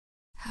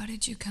How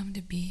did you come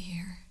to be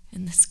here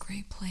in this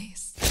great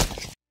place?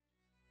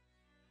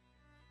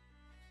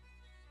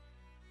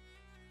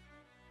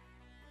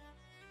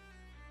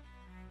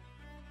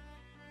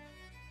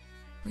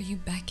 Were you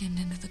beckoned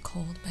into the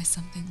cold by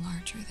something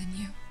larger than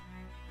you?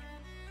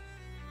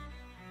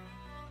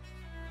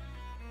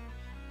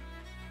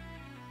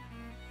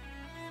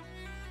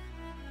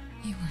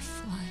 You were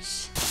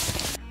flush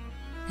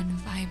and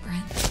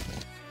vibrant,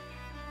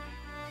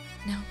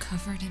 now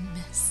covered in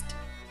mist.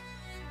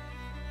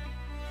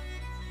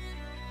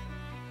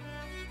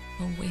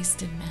 A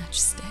wasted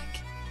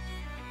matchstick.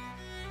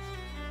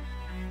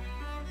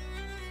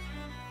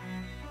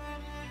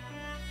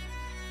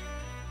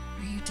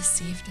 Were you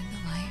deceived into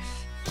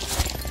life?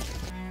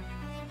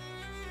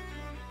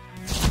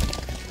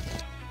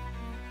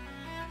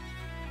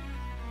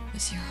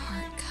 Was your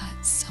heart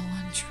cut so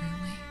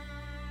untruly?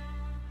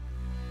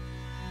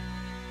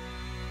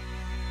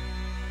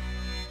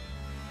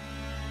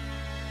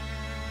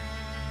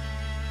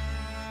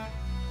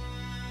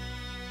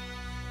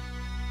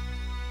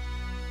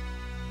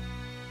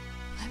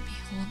 Let me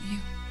hold you.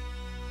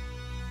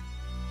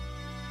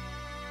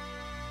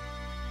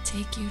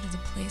 Take you to the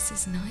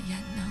places not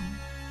yet known.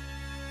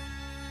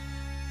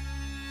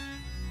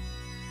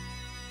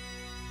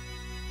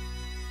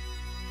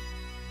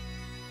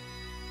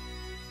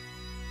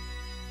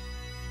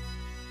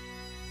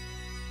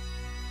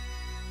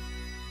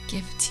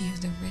 Give to you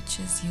the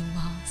riches you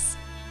lost.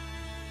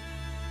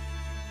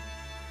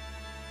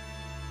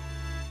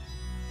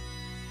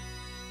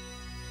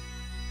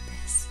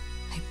 This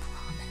I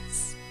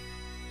promise.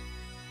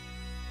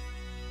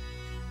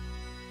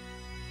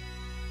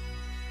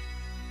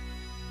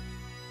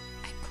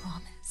 I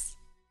promise.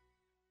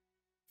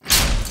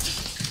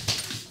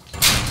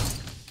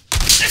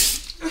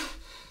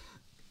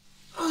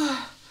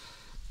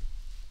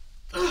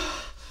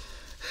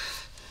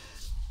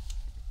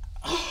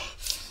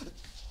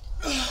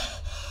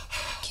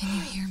 Can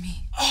you hear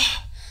me?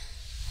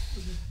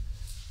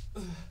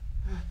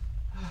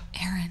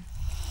 Aaron.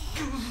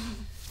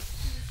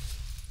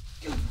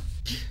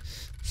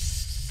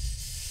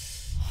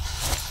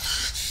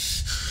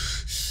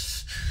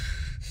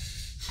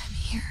 I'm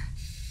here.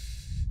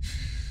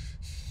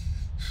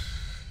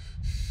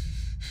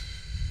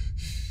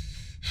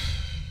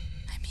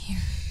 I'm here.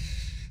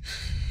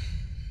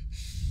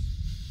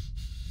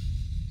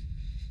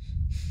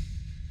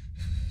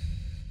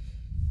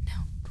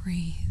 Now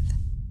breathe.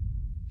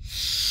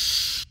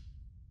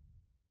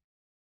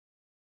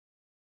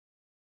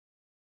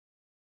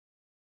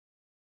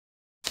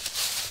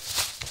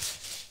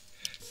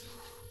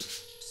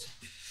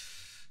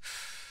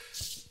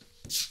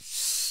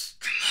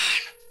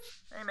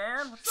 Hey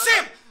man, what's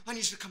Sam! up? I need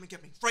you to come and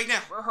get me, right now.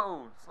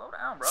 Whoa, slow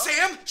down, bro.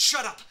 Sam,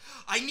 shut up.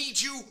 I need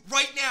you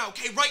right now,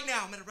 okay? Right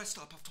now. I'm at a rest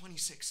stop off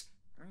 26.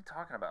 What are you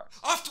talking about?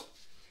 Off to...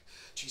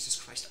 Jesus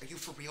Christ, are you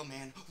for real,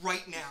 man?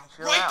 Right now.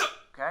 Chill right out,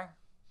 okay?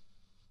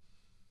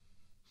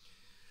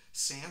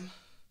 Sam,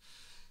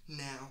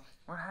 now.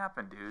 What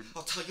happened, dude?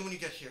 I'll tell you when you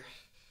get here.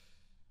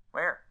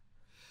 Where?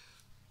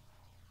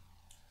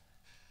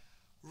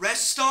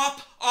 Rest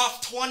stop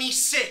off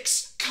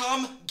 26.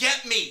 Come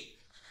get me.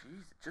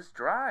 Jeez, just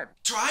drive.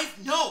 Drive?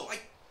 No,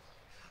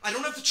 I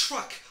don't have the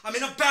truck. I'm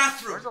in a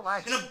bathroom. Where's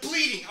Elijah? And I'm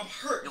bleeding. I'm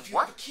hurt. You're If you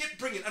what? have a kid,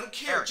 bring it. I don't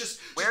care. Aaron, Just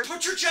where's-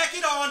 put your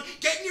jacket on,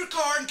 get in your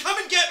car, and come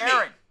and get me.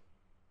 Aaron!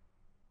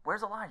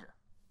 Where's Elijah?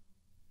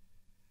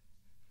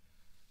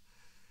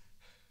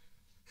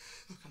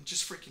 Look, I'm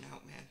just freaking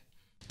out, man.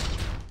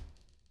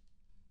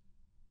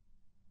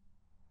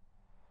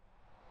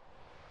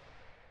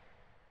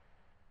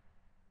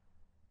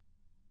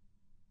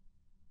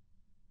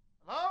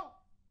 Hello?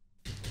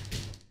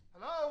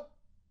 Hello?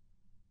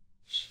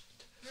 Shit.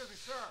 Excuse me,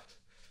 sir.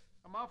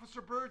 I'm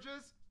Officer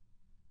Burgess.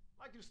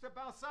 I'd like you to step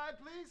outside,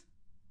 please.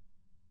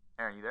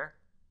 Aaron, you there?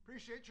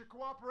 Appreciate your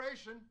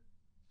cooperation.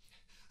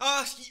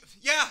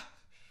 Yeah.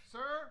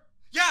 Sir?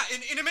 Yeah,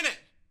 in a minute.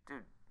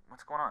 Dude,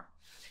 what's going on?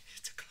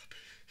 It's a cop.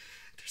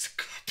 There's a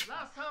cop.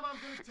 Last time I'm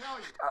gonna tell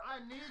you, I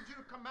need you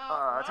to come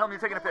out. Tell me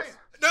you're taking a piss.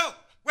 No,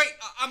 wait,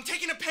 I'm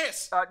taking a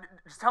piss.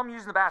 Just tell me you're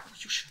using the bathroom.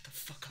 You shut the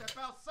fuck up.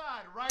 Step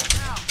outside right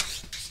now.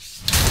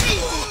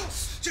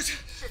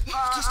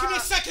 Just give me a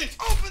second.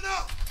 Open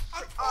up.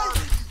 I'm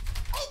ordering you.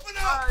 Open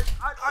up.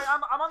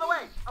 I'm on the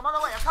way. I'm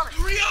coming.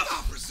 Hurry up.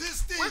 Stop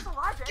resisting. Where's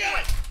Elijah Get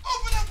anyway? it.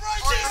 Open up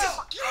right Oh, Jesus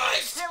no.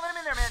 Christ. You can't let him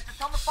in there, man. Just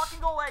tell him to fucking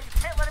go away. You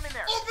can't let him in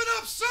there. Open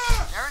up, sir.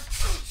 Aaron?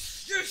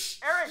 Yes.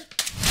 Aaron!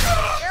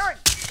 Aaron!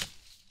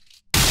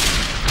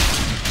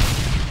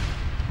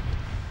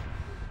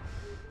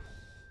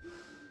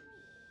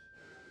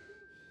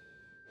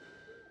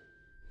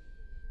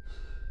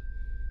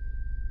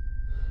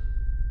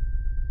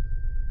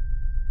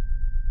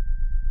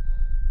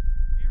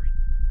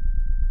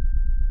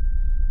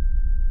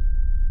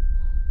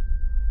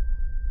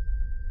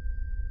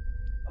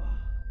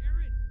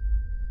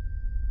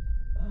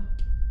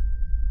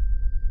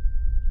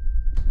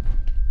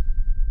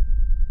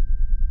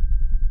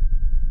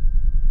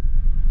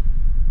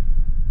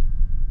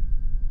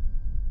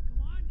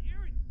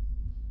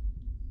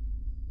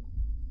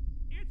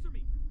 Answer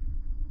me!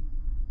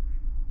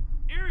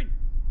 Aaron!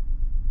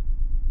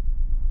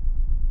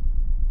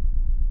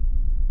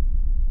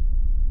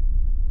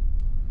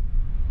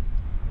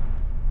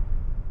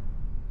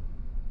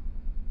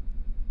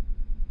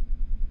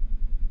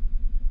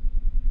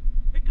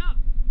 Pick up!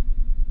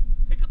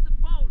 Pick up the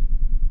phone!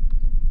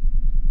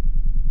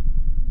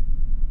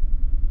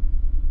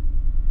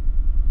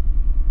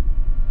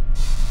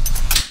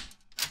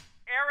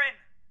 Aaron!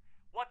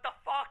 What the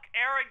fuck?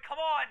 Aaron, come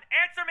on!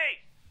 Answer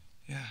me!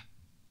 Yeah.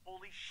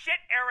 Holy shit,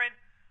 Aaron!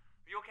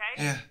 Are you okay?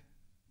 Yeah.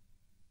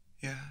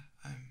 Yeah,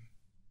 I'm...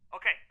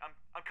 Okay,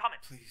 I'm coming.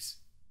 Please.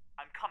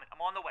 I'm coming.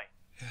 I'm on the way.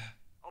 Yeah.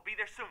 I'll be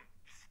there soon.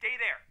 Just stay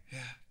there.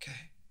 Yeah,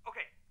 okay.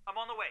 Okay, I'm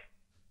on the way.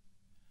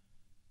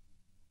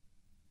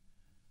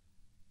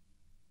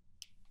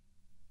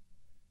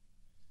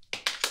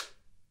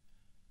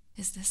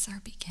 Is this our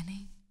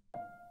beginning?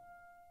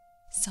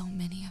 So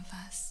many of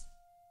us,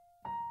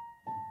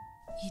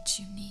 each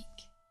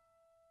unique,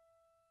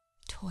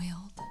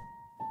 toiled,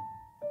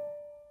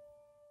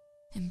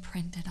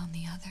 imprinted on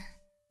the other.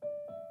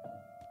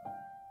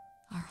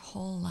 Our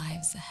whole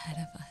lives ahead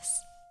of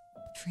us,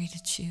 free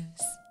to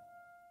choose.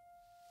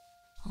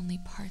 Only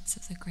parts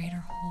of the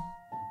greater whole,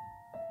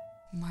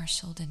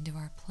 marshaled into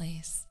our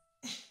place,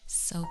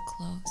 so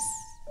close,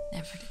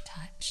 never to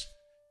touch.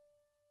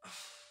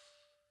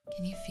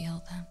 Can you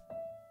feel them?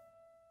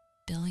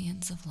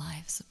 Billions of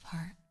lives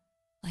apart,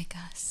 like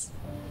us.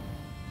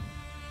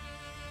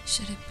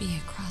 Should it be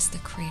across the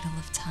cradle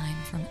of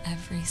time from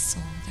every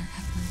soul there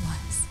ever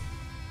was?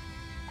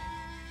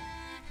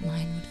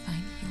 Mine would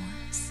find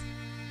yours.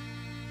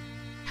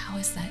 How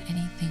is that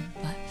anything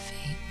but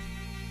fate?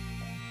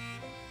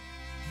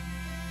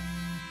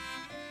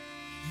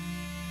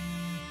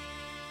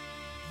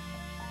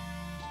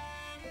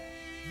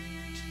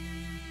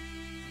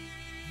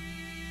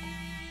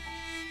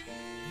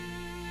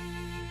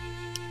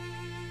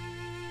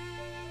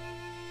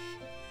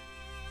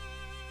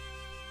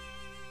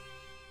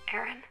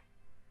 Aaron?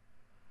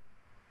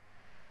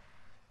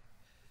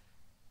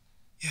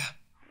 Yeah.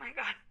 Oh my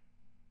god.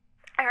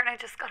 Aaron, I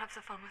just got off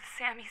the phone with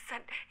Sam. He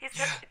said...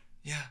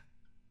 Yeah.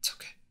 It's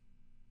okay.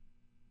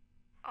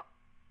 Oh,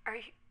 are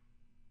you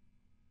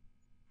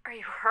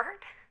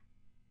hurt?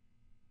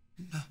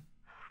 No.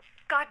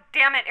 God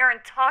damn it, Aaron,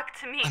 talk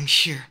to me. I'm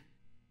here.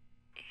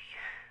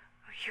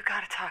 You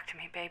gotta talk to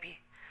me, baby.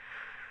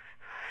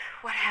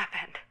 What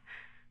happened?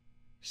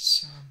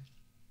 Is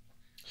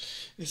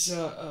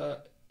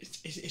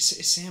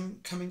Sam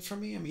coming for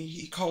me? I mean,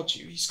 he called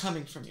you. He's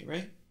coming for me,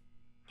 right?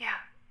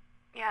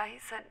 Yeah, he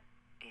said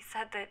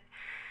that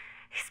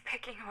he's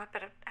picking you up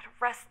at a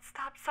rest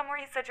stop somewhere.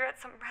 He said you're at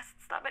some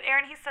rest stop. But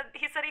Aaron, he said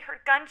he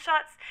heard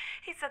gunshots.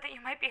 He said that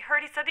you might be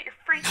hurt. He said that you're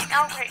freaking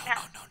out right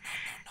now. No.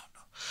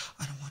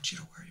 I don't want you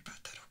to worry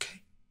about that,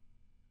 okay?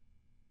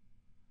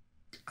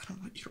 I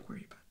don't want you to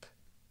worry about that.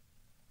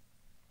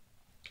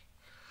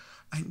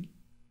 I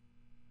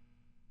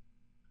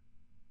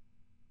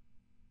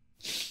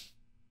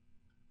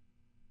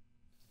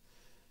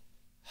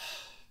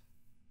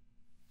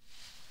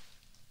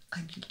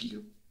need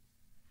you.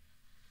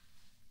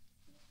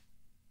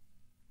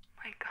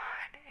 My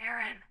God,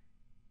 Aaron.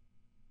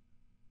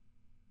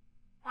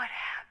 What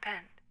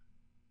happened?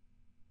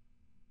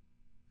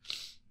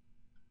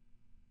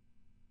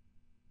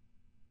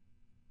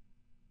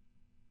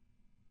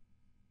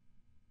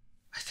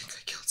 I think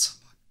I killed someone.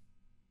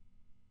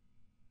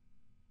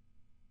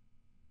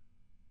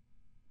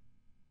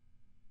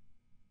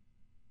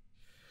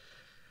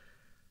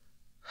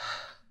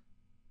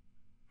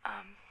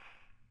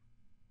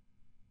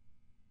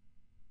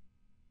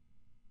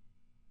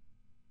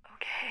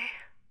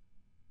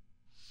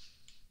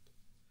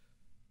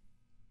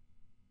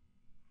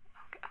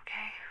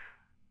 Okay.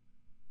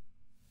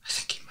 I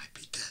think he might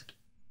be dead.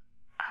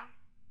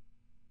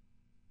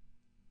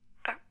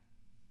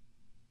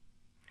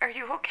 Are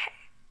you okay?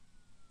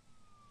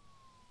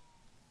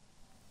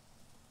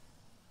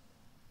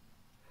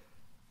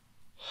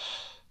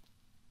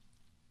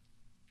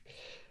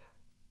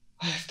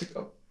 I have to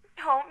go.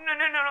 No,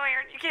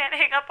 Aaron. You can't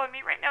hang up on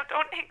me right now.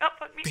 Don't hang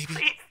up on me, Baby,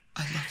 please.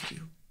 I love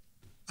you.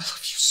 I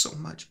love you so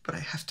much, but I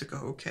have to go,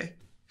 okay?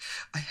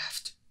 I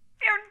have to.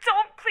 Aaron,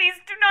 don't. Please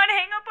do not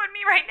hang up on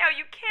me right now.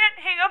 You can't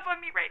hang up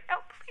on me right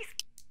now, please.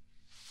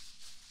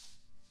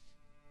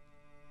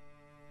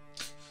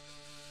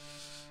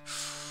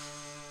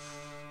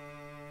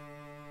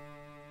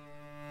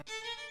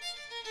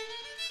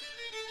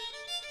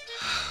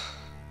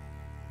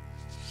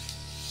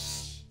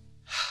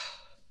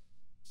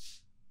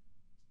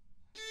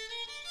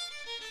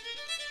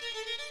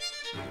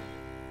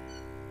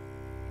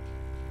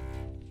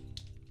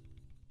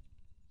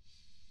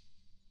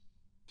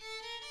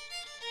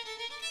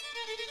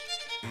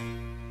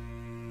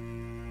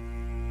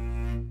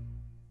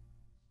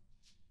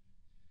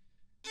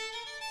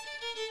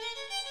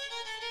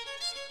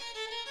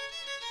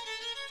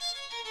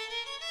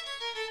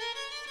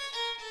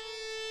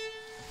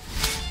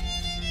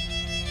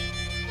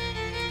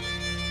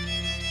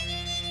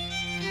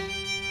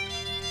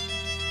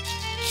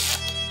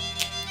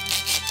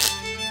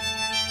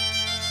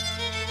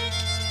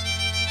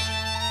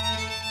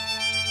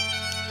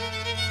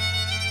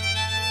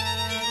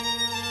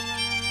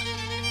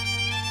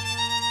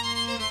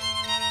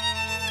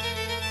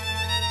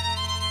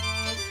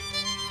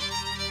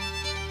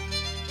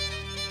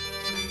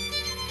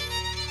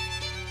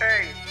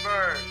 Hey,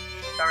 Spurs.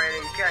 Sorry I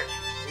didn't catch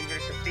you. Leave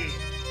it at the beat.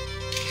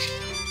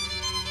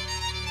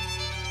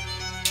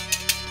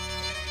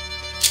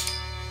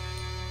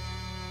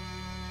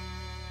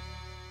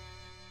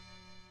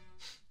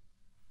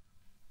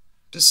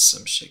 This is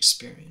some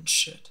Shakespearean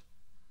shit.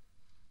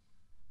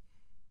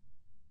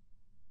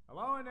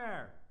 Hello in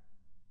there.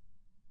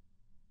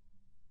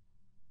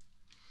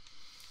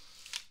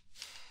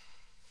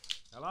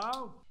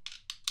 Hello?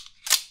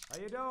 How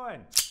you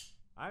doing?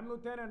 I'm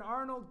Lieutenant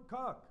Arnold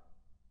Cook.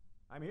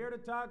 I'm here to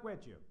talk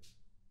with you.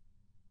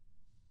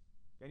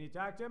 Can you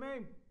talk to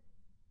me?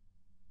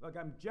 Look,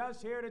 I'm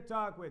just here to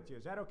talk with you.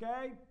 Is that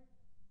okay?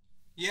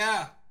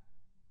 Yeah.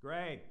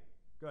 Great.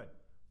 Good.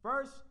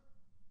 First,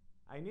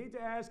 I need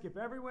to ask if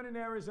everyone in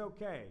there is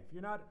okay, if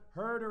you're not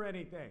hurt or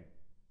anything.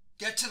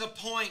 Get to the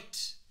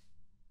point.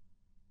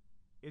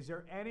 Is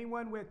there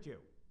anyone with you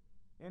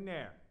in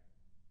there?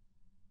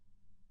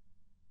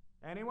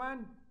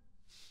 Anyone?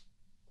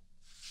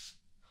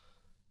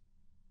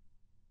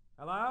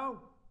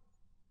 Hello?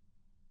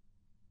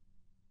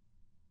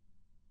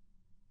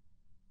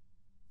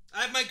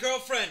 I have my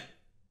girlfriend.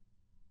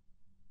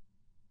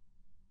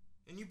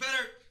 And you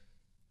better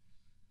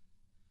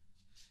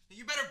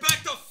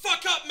back the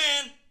fuck up,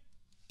 man.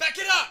 Back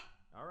it up.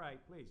 All right,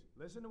 please,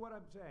 listen to what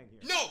I'm saying here.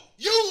 No,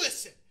 you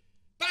listen.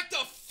 Back the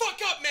fuck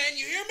up, man.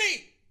 You hear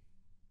me?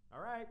 All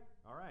right.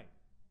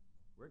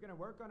 We're gonna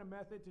work on a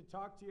method to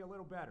talk to you a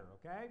little better,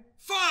 okay?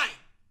 Fine.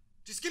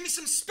 Just give me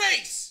some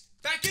space.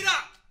 Back it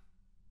up.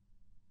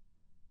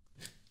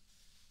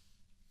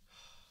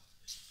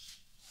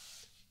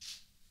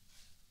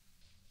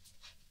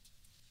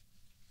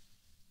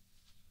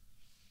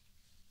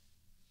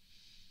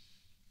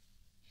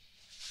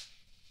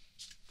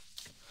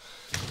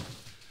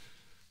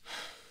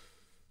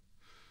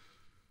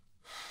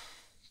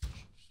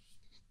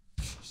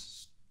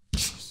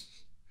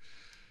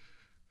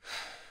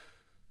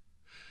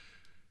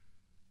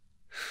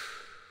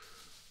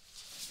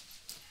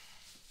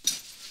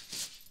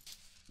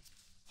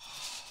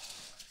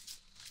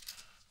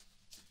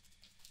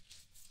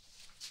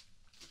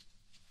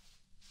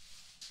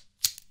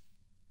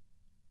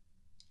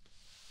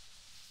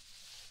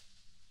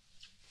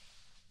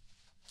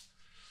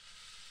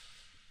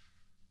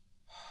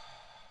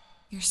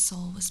 Your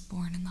soul was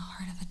born in the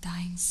heart of a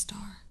dying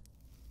star.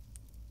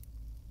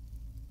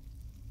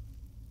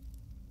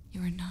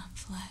 You are not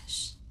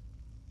flesh.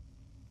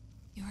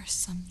 You are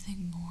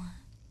something more.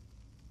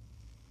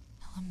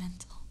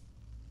 Elemental.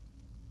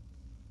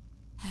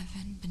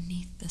 Heaven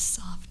beneath the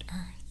soft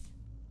earth.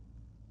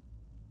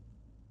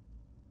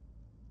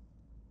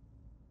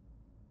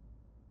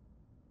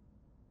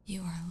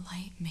 You are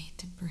light made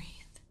to breathe.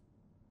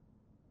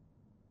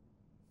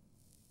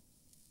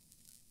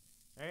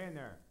 Hey in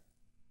there.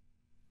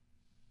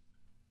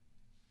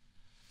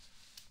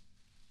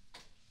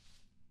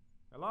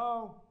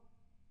 Hello?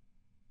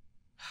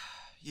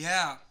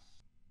 Yeah.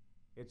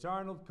 It's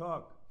Arnold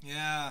Cook.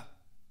 Yeah.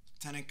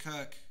 Lieutenant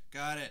Cook.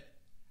 Got it.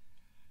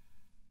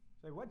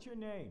 Say, what's your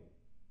name?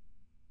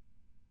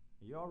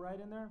 Are you all right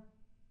in there?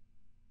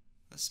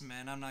 Listen,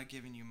 man, I'm not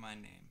giving you my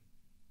name.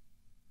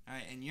 All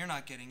right, and you're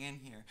not getting in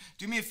here.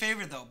 Do me a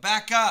favor, though.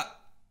 Back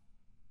up.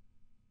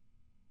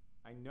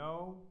 I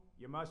know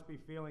you must be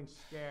feeling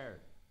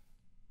scared.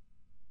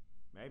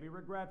 Maybe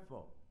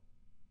regretful.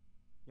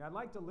 Yeah, I'd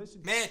like to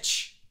listen to...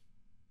 Mitch.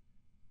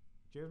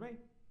 Excuse me?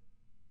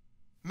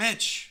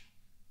 Mitch.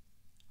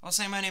 I'll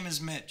say my name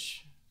is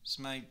Mitch. It's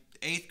my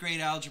 8th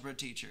grade algebra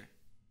teacher.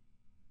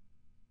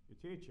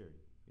 Your teacher.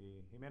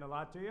 He meant a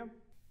lot to you?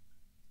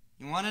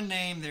 You want a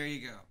name? There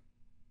you go.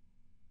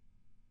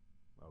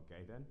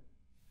 Okay, then.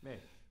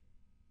 Mitch.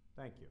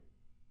 Thank you.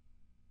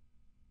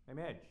 Hey,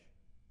 Mitch.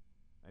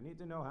 I need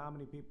to know how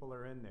many people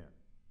are in there.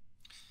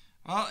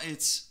 Well,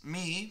 it's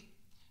me,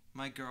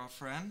 my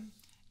girlfriend,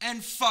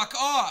 and fuck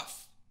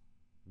off!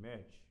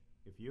 Mitch,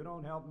 if you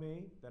don't help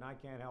me, then I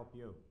can't help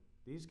you.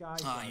 These guys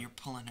Oh, you're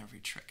pulling every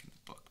trick in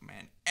the book,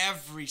 man.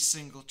 Every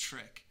single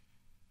trick.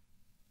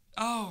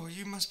 Oh,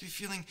 you must be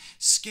feeling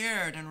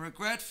scared and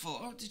regretful.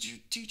 Oh, did your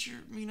teacher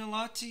mean a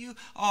lot to you?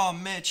 Oh,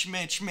 Mitch.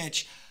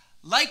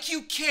 Like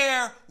you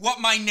care what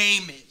my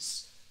name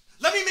is.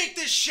 Let me make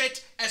this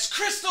shit as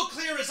crystal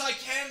clear as I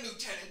can,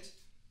 Lieutenant.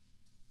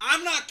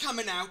 I'm not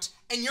coming out,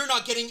 and you're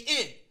not getting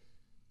in.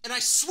 And I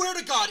swear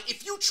to God,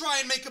 if you try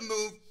and make a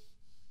move,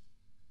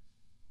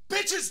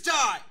 bitches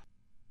die.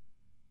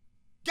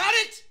 Got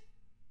it?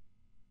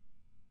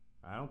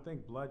 I don't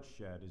think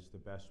bloodshed is the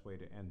best way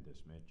to end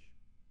this, Mitch.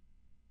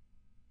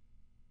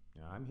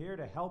 Now, I'm here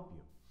to help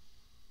you.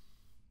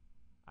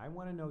 I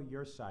want to know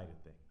your side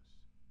of things.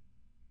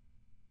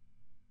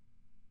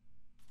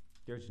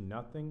 There's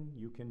nothing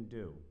you can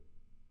do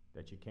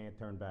that you can't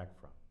turn back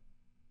from.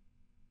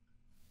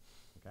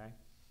 Okay?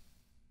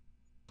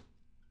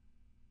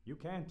 You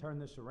can turn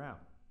this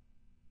around.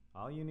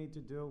 All you need to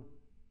do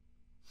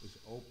is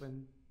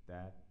open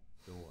that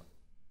door.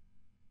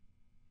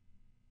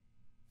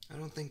 I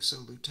don't think so,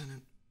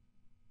 Lieutenant.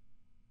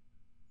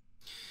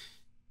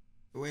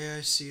 The way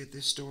I see it,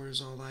 this door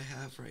is all I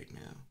have right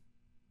now.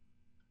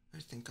 I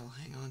think I'll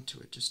hang on to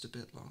it just a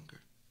bit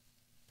longer.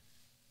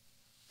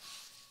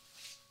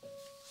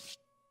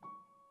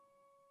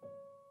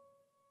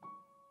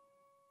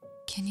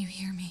 Can you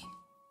hear me?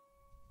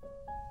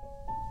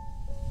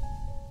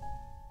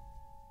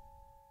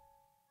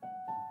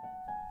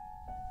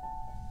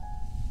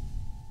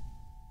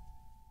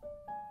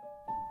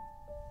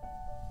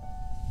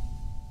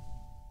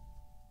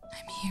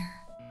 I'm here.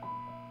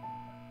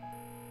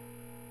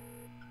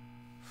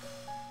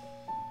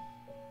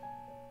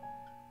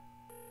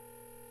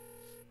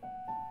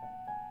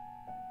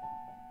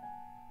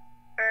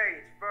 Hey,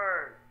 it's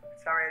Vern.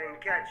 Sorry I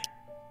didn't catch you.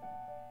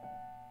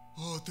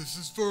 Oh, this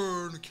is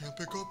Vern. I can't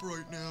pick up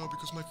right now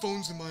because my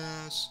phone's in my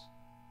ass.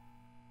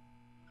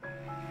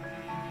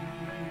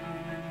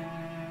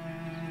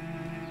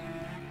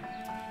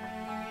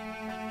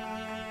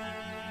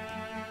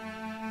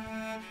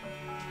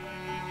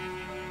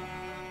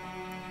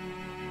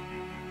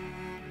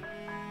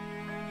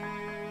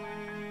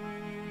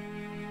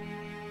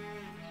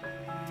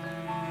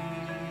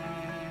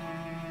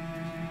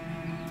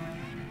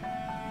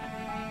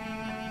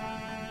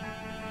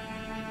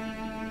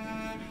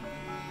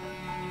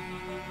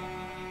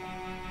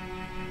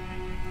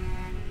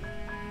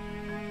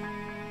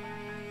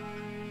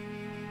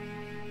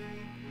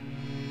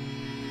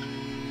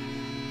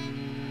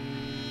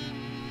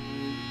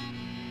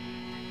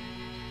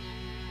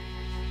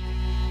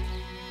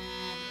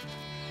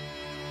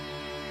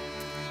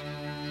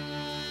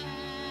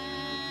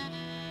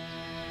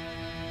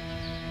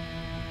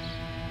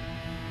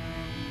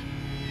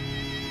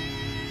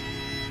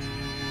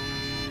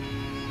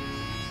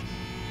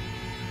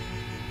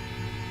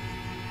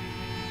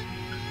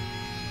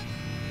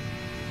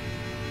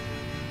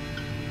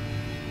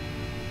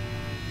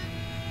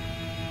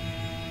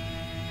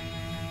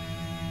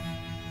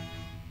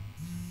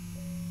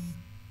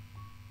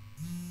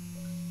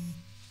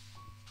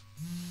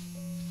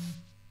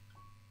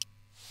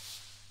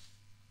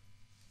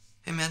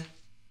 Hey, man.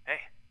 Hey.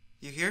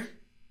 You here?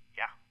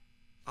 Yeah.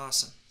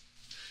 Awesome.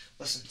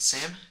 Listen,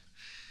 Sam,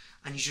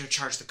 I need you to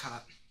charge the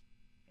cop.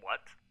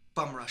 What?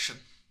 Bum rush him.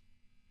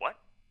 What?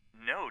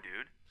 No,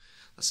 dude.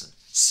 Listen,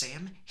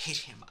 Sam, hit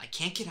him. I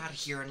can't get out of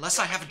here unless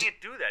I have You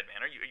can't do that,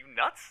 man. Are you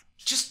nuts?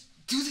 Just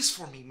do this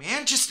for me,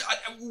 man.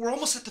 We're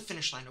almost at the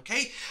finish line,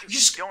 okay? You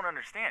just don't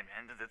understand,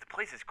 man. The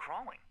place is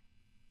crawling.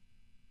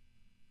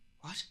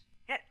 What?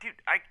 Yeah, dude,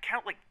 I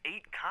count like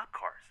 8 cop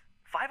cars.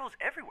 5-0's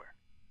everywhere.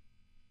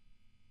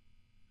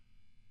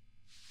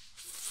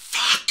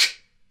 Fuck!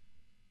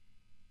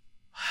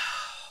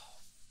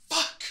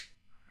 Fuck!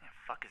 Yeah,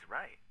 fuck is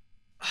right.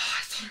 Oh,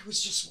 I thought it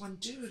was just one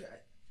dude.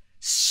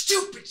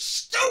 Stupid!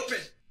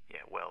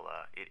 Yeah, well,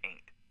 it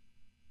ain't.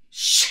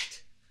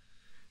 Shit!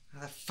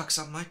 Now that fucks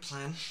up my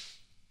plan.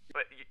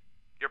 But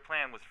your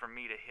plan was for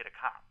me to hit a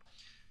cop.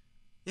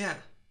 Yeah.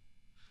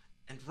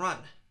 And run.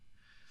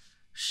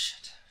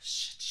 Shit.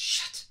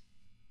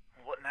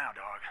 What now,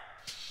 dog?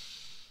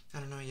 I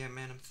don't know yet,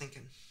 man. I'm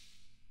thinking.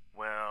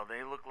 Well,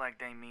 they look like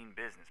they mean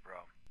business, bro.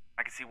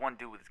 I can see one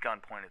dude with his gun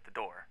pointed at the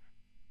door.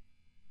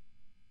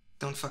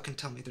 Don't fucking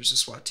tell me there's a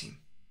SWAT team.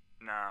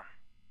 Nah.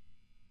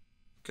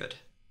 Good.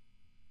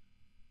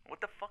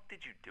 What the fuck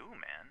did you do,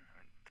 man?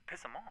 To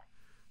piss them off?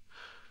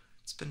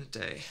 It's been a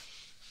day.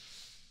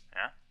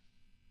 Yeah?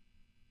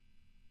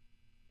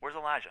 Where's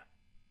Elijah?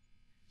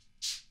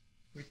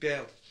 We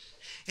bailed.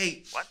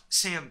 Hey, What?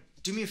 Sam,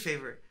 do me a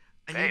favor.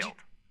 I need Bailed?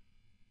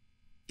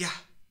 you...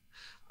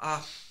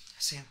 Yeah.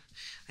 Sam,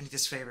 I need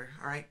this favor,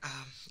 alright?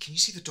 Can you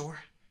see the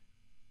door?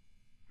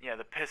 Yeah,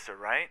 the pisser,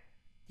 right?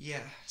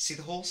 Yeah. See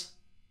the holes?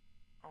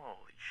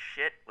 Holy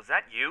shit. Was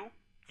that you?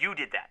 You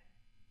did that.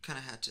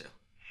 Kinda had to.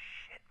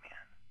 Shit,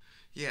 man.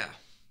 Yeah.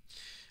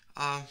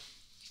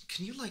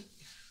 Can you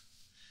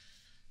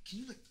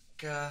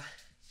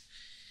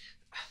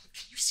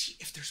see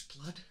if there's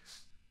blood?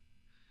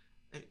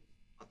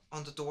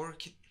 On the door?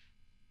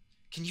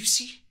 Can you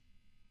see?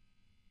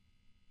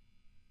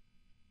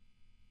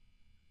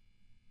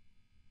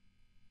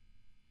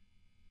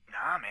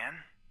 Nah,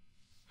 man.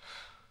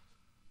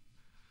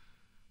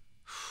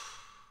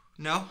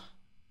 No?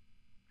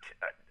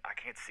 I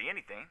can't see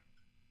anything.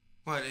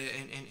 What,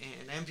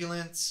 an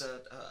ambulance,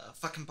 a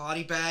fucking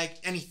body bag,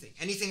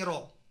 anything at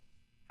all?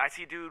 I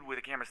see a dude with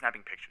a camera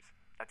snapping pictures.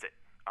 That's it.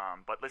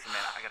 But listen,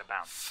 man, I gotta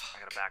bounce. I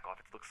gotta back off.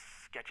 It looks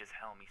sketch as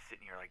hell, me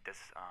sitting here like this,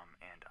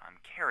 and I'm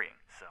carrying,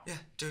 so... Yeah,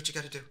 do what you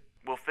gotta do.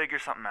 We'll figure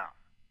something out.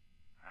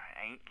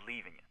 I ain't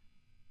leaving you.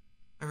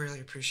 I really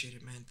appreciate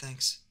it, man.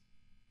 Thanks.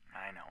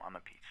 I know, I'm a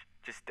peach.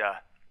 Just,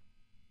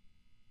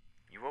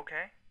 you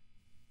okay?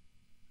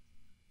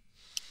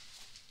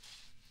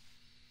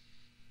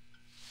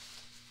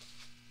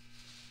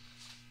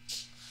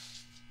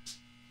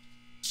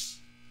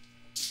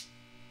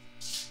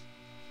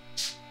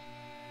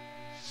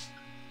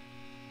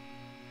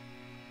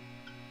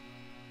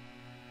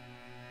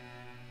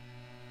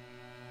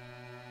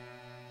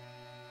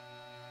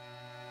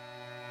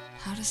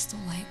 How does the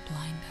light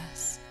blind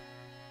us?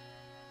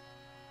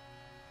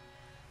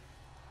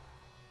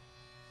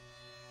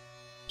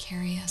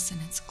 Carry us in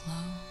its glow?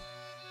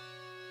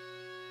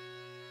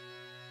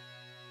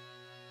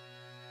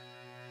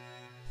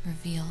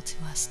 reveal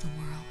to us the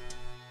world.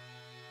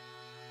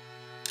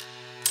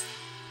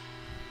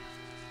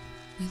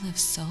 We live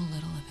so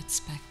little of its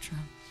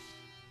spectrum,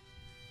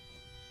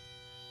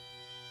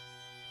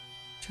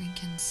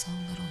 drink in so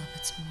little of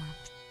its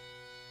warmth,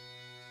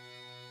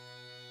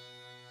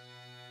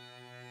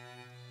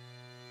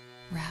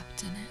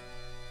 wrapped in it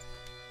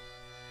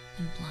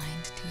and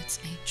blind to its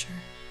nature.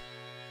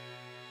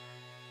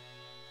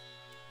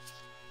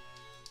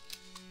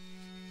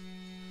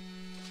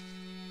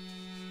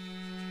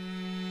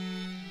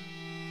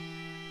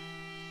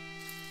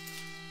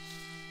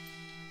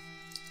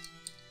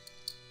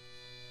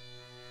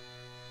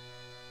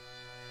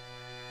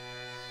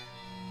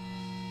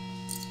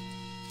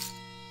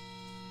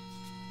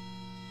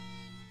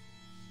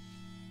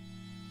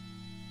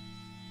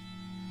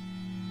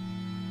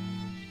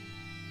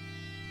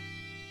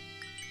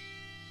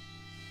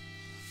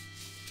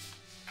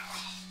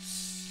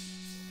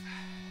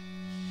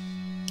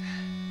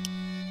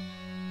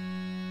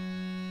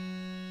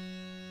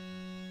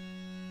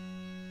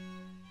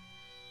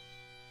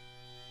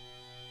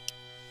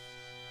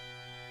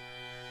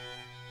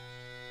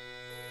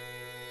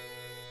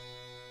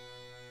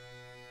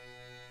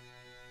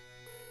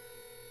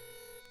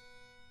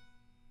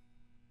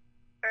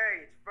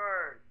 Hey, it's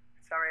Vern.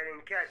 Sorry I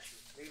didn't catch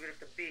you. Leave it at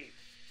the beef.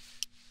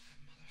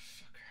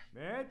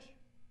 Mitch?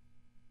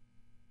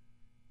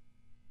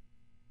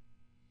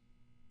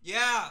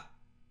 Yeah.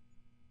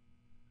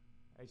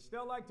 I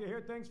still like to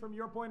hear things from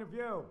your point of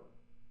view.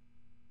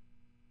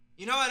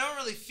 You know, I don't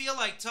really feel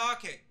like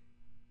talking.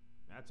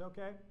 That's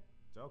okay.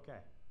 It's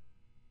okay.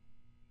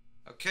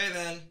 Okay,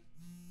 then.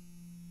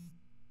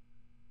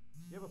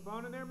 You have a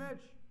phone in there,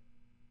 Mitch?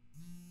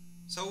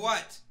 So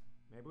what?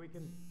 Maybe we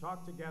can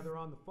talk together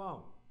on the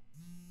phone.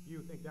 If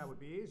you think that would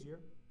be easier.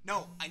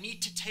 No, I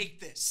need to take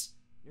this.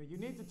 You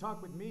need to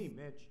talk with me,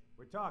 Mitch.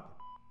 We're talking.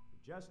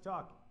 We're just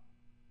talking.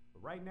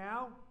 But right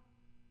now,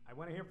 I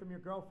want to hear from your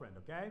girlfriend,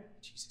 okay?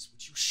 Jesus,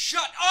 would you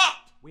shut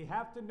up? We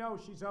have to know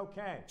she's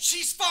okay.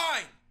 She's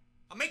fine.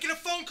 I'm making a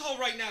phone call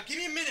right now. Give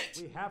me a minute.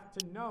 We have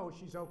to know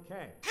she's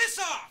okay. Piss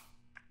off!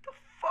 The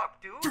fuck,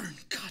 dude? Vern,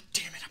 god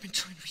damn it. I've been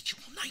trying to reach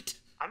you all night.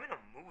 I'm in a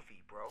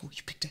movie, bro. Oh,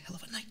 you picked a hell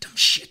of a night, dumb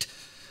shit.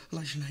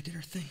 Elijah and I did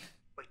our thing.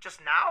 Wait, just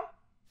now?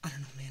 I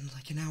don't know, man,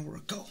 like an hour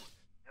ago.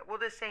 Well,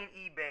 this ain't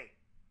eBay,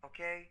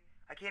 okay?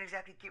 I can't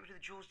exactly get rid of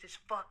the jewels this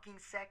fucking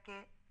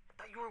second. I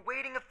thought you were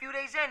waiting a few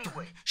days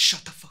anyway. Vern,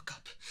 shut the fuck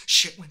up.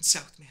 Shit went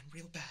south, man,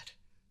 real bad.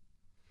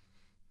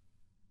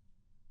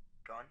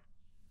 Gun?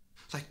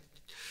 Like,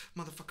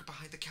 motherfucker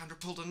behind the counter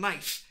pulled a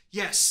knife.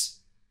 Yes.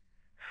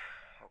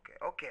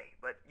 Okay,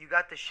 but you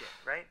got the shit,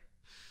 right?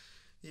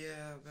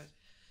 Yeah, but...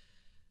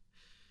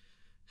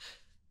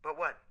 But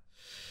what?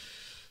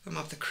 I'm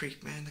up the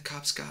creek, man. The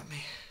cops got me.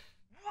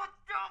 What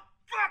the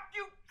fuck,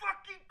 you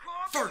fucking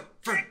cop?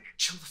 Vern,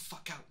 chill the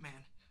fuck out,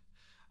 man.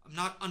 I'm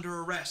not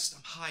under arrest.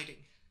 I'm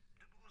hiding.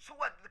 So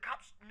what? The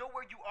cops know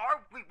where you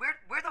are? Wait,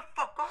 where the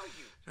fuck are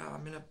you? No,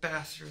 I'm in a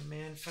bathroom,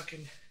 man.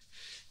 Fucking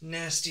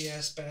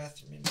nasty-ass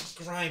bathroom. And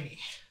grimy.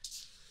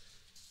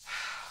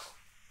 Fuck,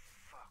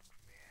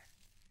 man.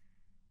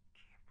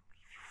 Can't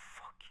believe you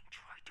fucking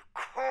tried to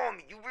call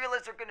me. You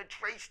realize they're gonna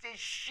trace this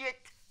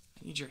shit?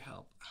 I need your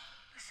help.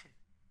 Listen,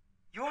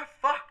 you're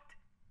fucked.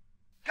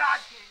 God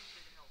can't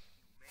even help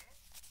you, man.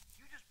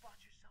 You just bought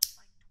yourself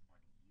like 20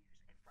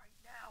 years, and right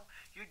now,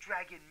 you're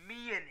dragging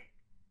me in it.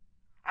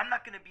 I'm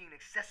not gonna be an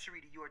accessory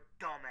to your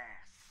dumb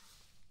ass.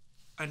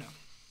 I know,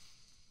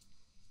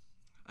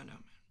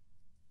 man.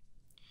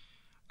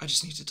 I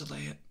just need to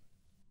delay it.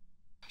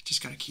 I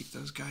just gotta keep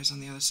those guys on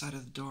the other side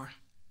of the door.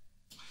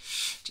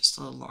 Just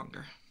a little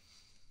longer.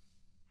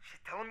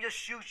 Tell them you'll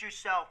shoot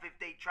yourself if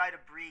they try to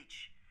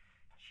breach.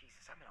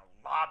 Jesus, I'm in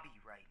a lobby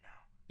right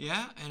now.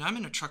 Yeah, and I'm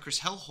in a trucker's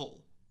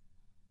hellhole.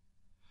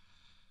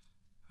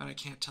 But I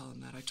can't tell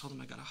them that. I told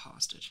them I got a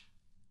hostage.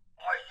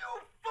 Are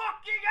you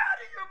fucking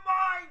out of your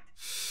mind?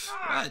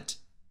 What?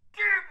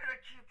 Damn it, I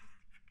can't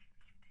believe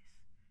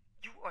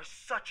this. You are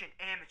such an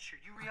amateur.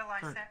 You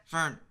realize that?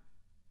 Vern,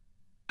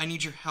 I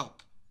need your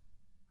help.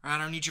 I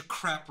don't need your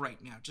crap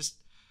right now. Just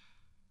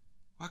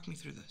walk me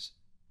through this.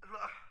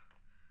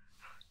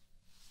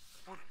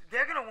 Well,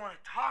 they're gonna want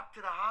to talk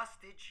to the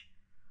hostage.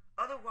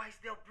 Otherwise,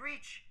 they'll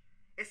breach.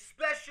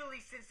 Especially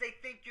since they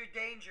think you're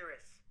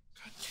dangerous.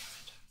 God damn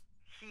it.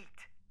 Heat.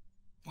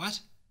 What?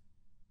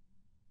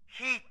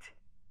 Heat.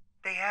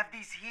 They have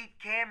these heat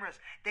cameras.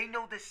 They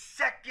know the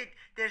second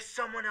there's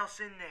someone else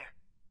in there.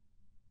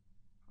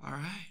 All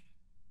right.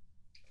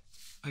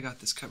 I got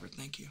this covered,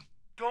 thank you.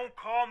 Don't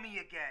call me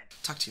again.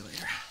 Talk to you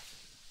later.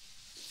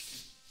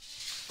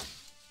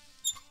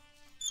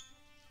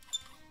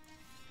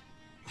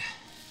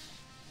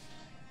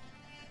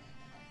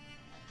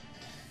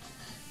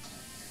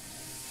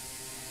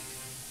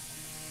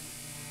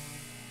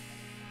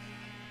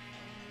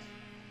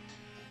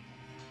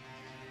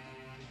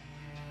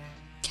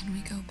 Can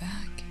we go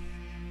back?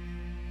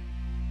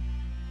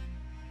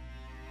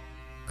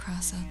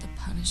 Cross out the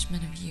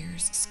punishment of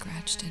years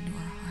scratched into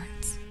our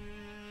hearts.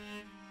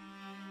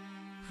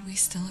 Would we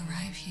still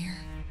arrive here?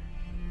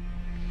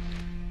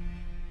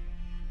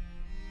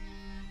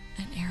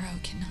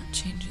 cannot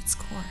change its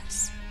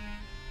course.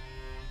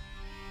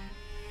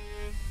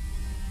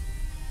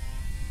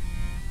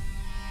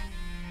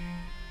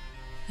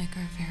 Like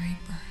our very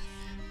birth,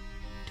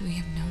 do we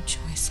have no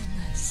choice in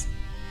this?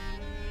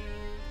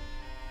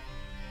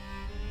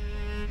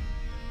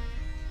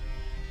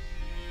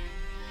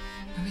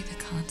 Are we the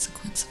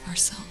consequence of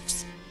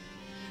ourselves?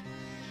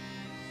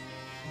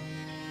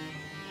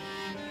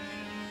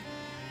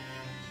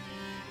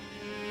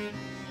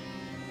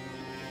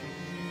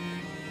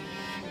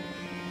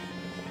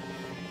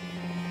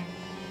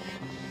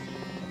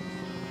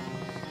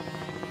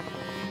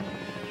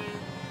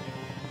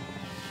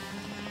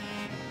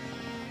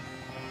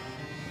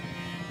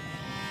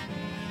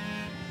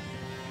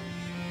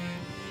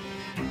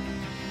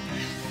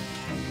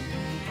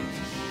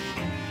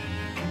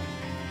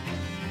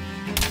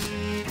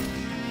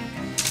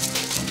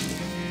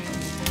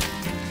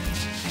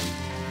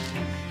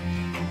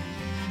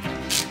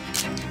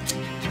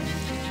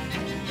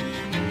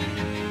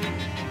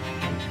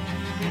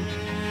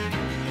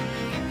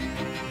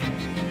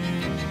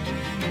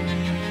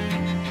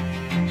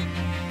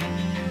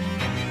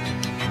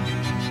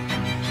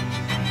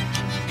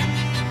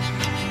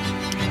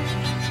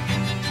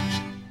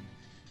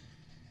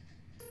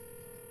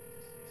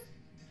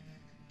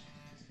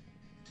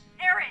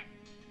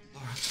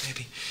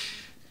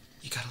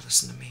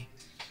 Listen to me,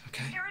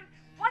 okay? Aaron,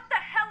 what the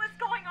hell is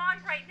going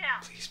on right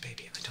now? Please,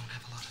 baby, I don't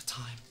have a lot of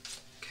time,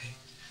 okay?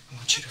 I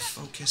want you to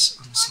focus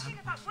on the sound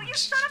of my Will you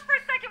voice. shut up for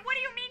a second? What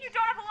do you mean you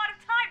don't have a lot of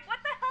time?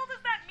 What the hell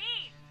does that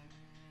mean?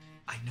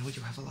 I know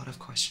you have a lot of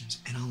questions,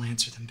 and I'll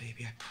answer them,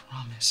 baby. I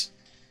promise.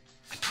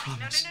 I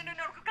promise. No.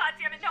 God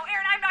damn it. No,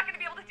 Aaron, I'm not going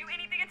to be able to do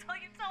anything until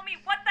you tell me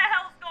what the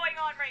hell's going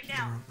on right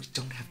now. Laura, we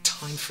don't have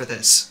time for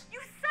this.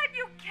 You said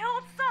you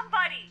killed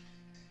somebody.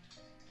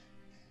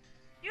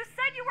 You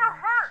said you were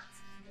hurt.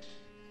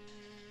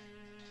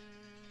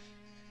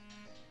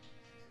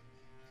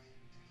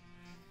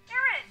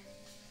 Aaron.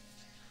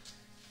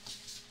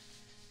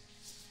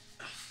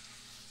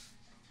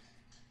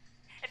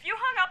 If you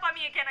hung up on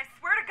me again, I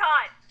swear to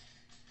God.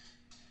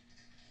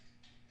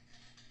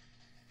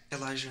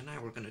 Elijah and I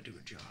were gonna do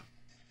a job.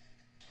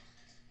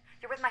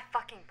 You're with my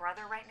fucking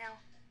brother right now?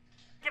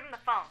 Give him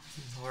the phone.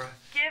 Laura,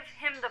 Give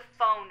him the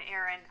phone,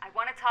 Aaron. I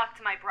want to talk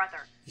to my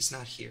brother. he's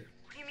not here.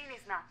 What do you mean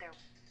he's not there?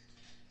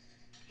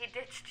 He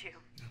ditched you.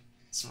 No,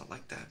 it's not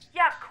like that.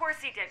 Yeah, of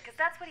course he did, because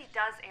that's what he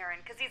does, Aaron,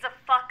 because he's a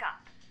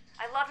fuck-up.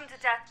 I love him to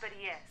death, but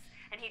he is.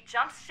 And he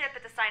jumps ship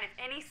at the sign of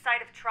any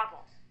sight of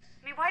trouble.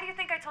 I mean, why do you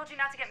think I told you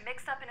not to get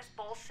mixed up in his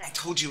bullshit? I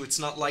told you it's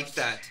not like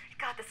that.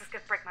 God, this is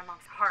gonna break my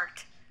mom's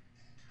heart.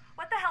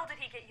 What the hell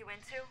did he get you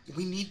into?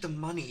 We need the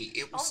money.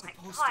 It was Oh my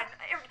supposed God,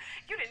 Aaron,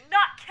 you did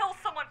not kill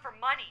someone for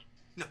money.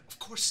 No, of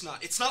course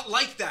not. It's not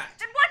like that.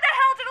 Then what the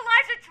hell did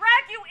Elijah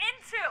drag you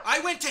into? I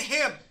went to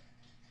him.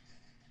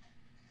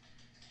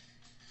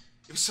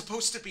 It was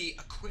supposed to be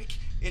a quick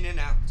in and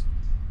out.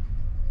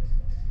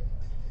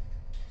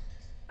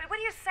 Wait, what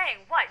are you saying?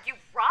 What, you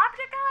robbed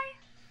a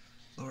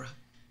guy? Laura,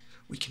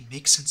 we can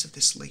make sense of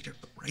this later,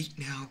 but right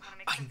now,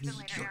 I need your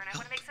Aaron. I help.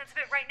 want to make sense of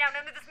it right now.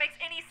 None of this makes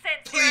any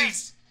sense, Aaron.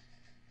 Please.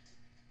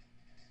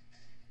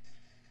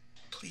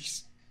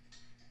 Please.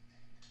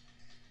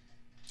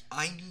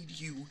 I need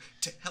you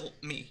to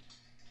help me.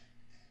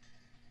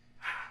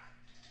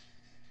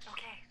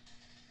 Okay.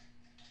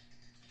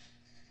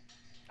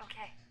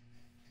 Okay.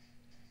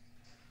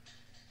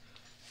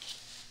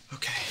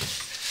 Okay.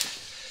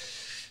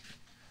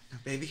 Now,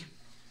 baby,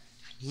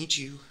 I need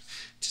you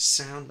to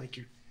sound like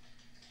you're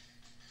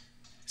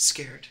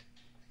scared.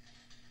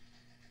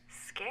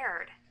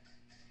 Scared?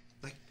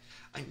 Like,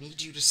 I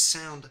need you to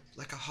sound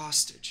like a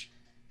hostage.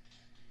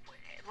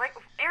 Like,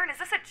 Aaron, is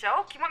this a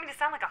joke? You want me to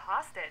sound like a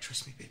hostage?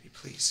 Trust me, baby,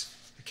 please.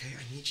 Okay,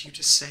 I need you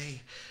to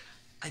say,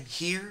 I'm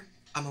here,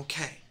 I'm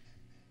okay.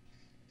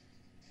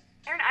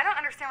 Aaron, I don't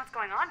understand what's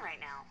going on right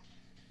now.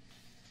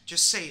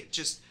 Just say it,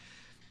 just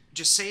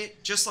say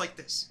it just like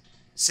this.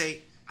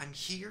 Say, I'm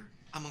here,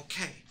 I'm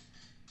okay.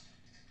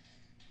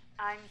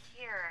 I'm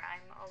here.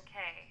 I'm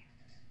okay.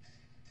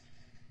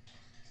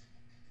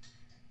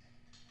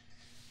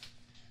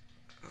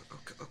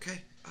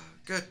 Okay,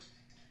 good.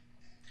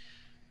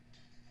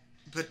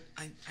 But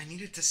I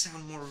need it to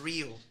sound more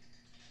real.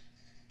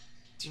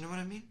 Do you know what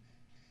I mean?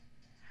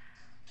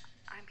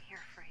 I'm here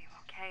for you,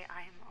 okay?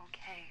 I am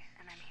okay,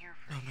 and I'm here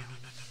for you.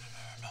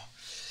 No.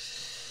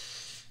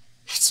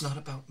 It's not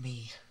about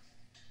me.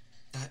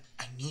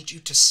 I need you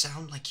to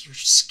sound like you're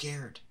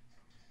scared.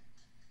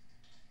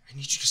 I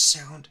need you to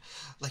sound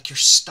like you're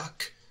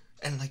stuck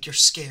and like you're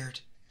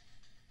scared.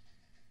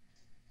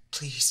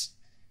 Please.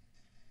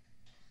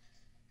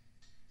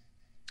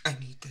 I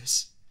need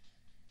this.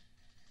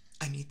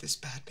 I need this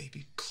bad,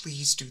 baby.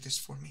 Please do this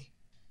for me.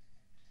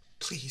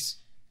 Please.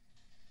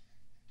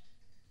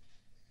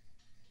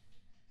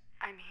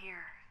 I'm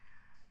here.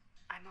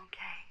 I'm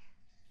okay.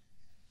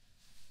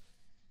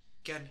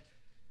 Again.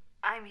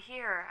 I'm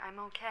here. I'm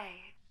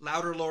okay.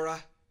 Louder,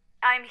 Laura.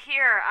 I'm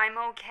here. I'm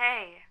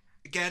okay.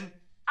 Again.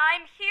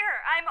 I'm here.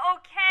 I'm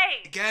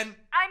okay. Again?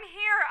 I'm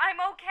here.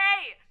 I'm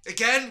okay.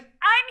 Again?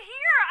 I'm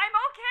here. I'm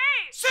okay.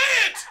 Say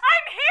it!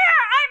 I'm here.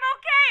 I'm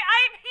okay.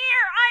 I'm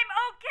here. I'm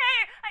okay.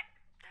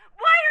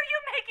 Why are you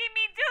making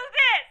me do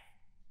this?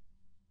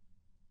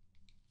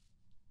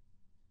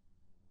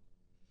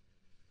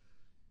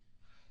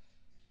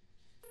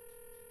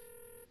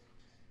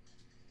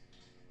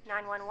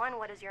 911,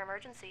 what is your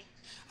emergency?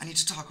 I need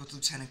to talk with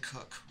Lieutenant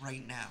Cook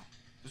right now.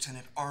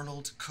 Lieutenant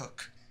Arnold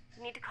Cook.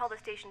 You need to call the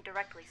station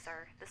directly,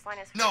 sir. This line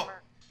is for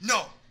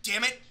No,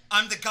 damn it.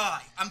 I'm the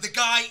guy. I'm the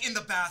guy in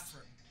the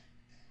bathroom.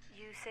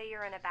 You say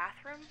you're in a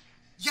bathroom?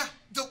 Yeah,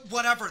 the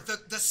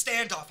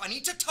standoff. I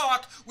need to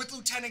talk with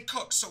Lieutenant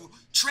Cook, so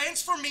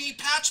transfer me,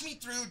 patch me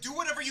through, do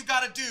whatever you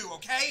gotta do,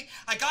 okay?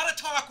 I gotta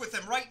talk with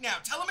him right now.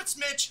 Tell him it's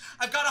Mitch.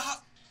 I've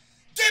gotta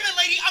Damn it,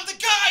 lady, I'm the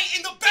guy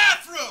in the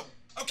bathroom!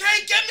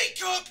 Okay, get me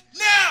Cook,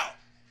 now!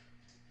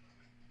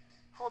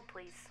 Hold,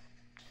 please.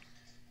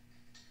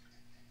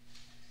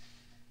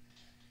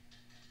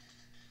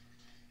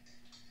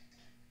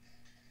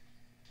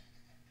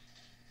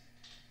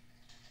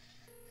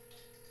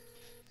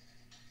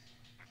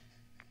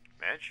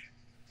 Mitch?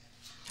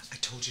 I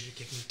told you to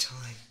give me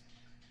time.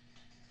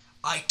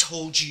 I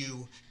told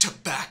you to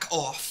back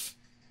off.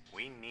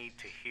 We need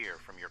to hear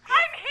from your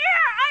girlfriend. I'm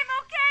here! I'm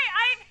okay!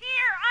 I'm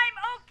here! I'm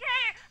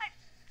okay!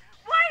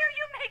 Why are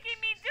you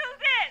making me do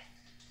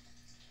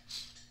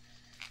this?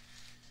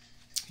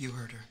 You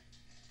heard her.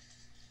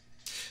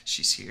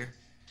 She's here.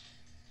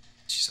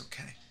 She's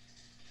okay.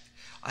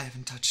 I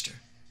haven't touched her.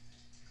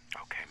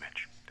 Okay,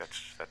 Mitch.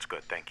 That's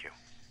good. Thank you.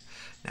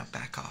 Now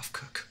back off,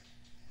 Cook.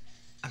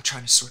 I'm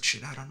trying to sort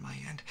shit out on my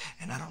end,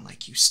 and I don't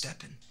like you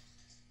stepping.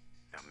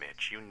 Now,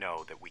 Mitch, you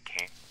know that we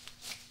can't...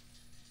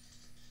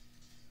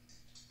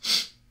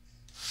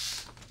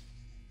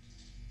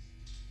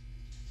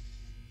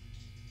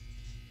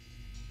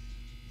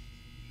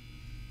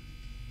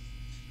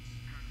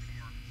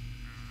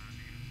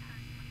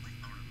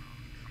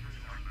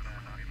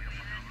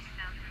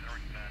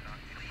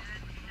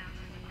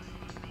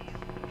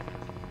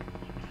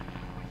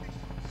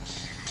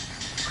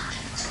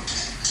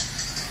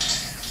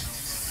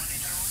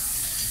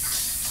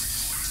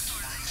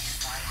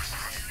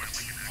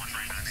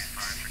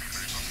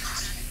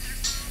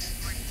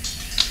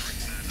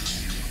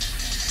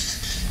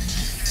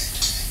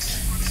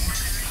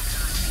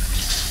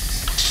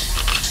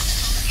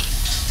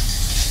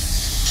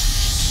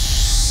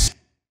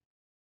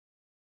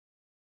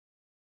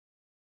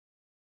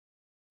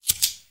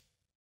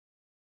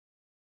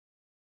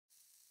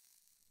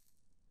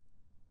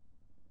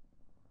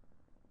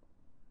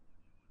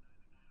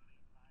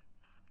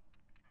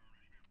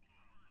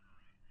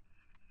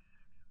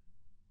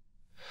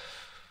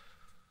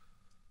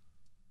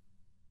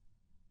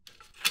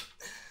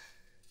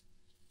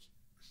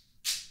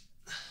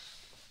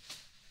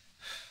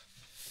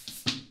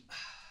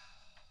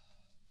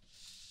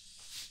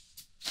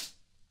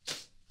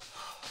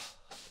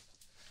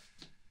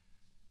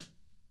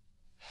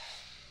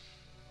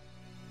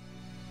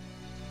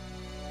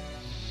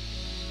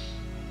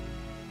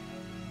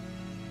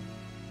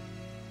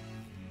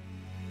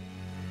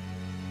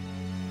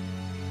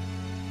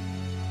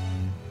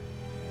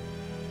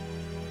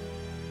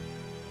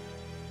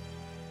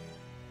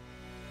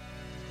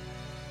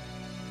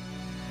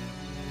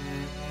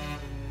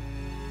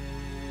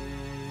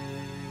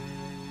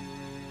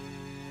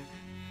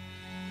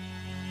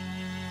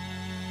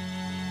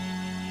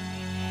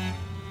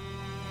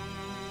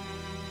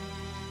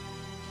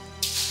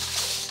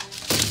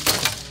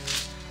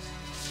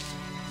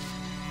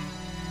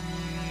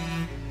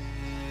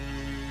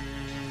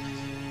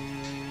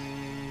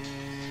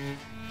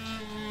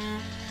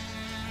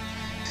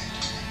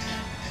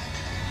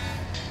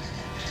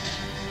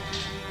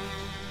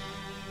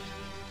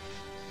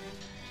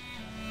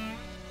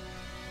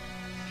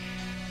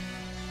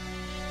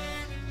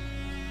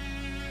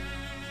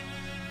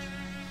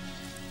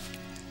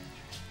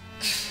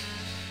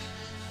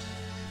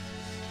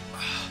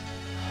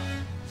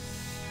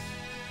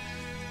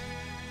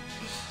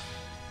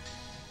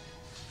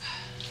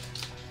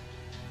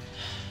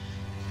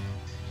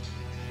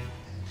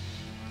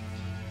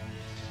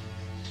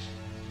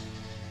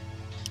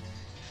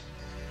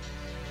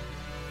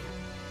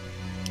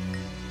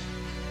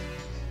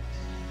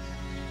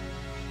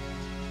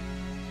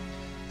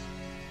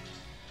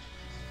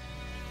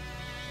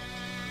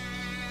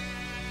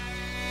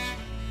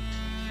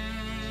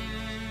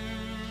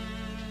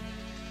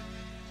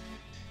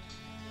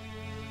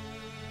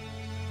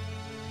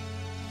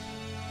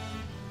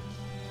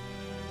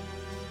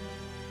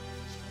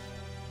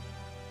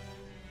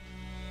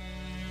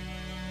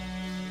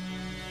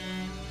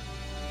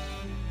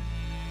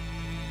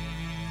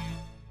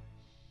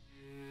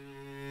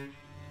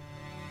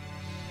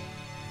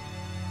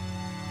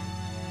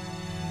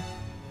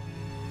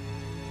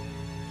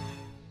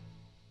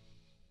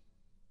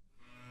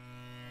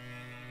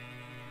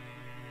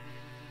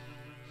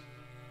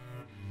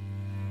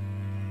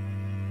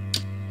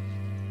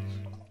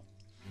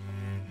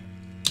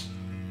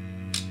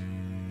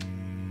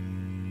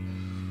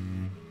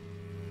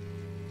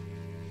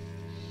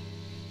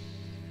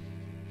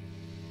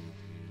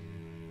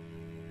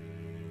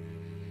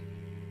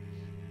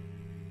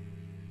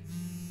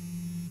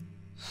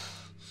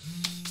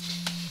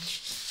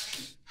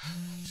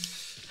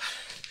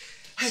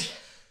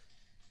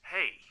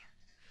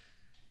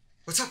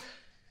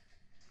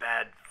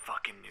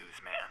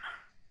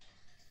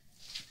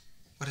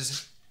 is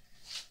it?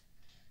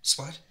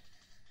 SWAT?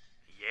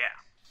 Yeah.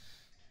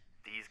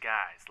 These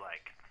guys,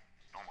 like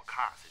normal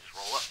cops, they just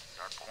roll up and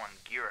start pulling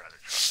gear out of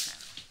their trucks,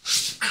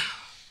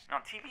 man.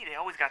 On TV, they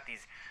always got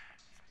these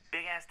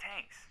big-ass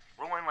tanks,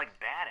 rolling like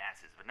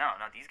badasses. But no,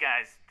 these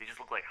guys, they just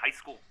look like high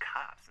school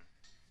cops.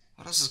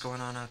 What else is going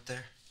on out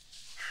there?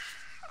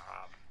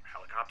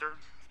 Helicopter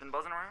has been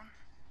buzzing around.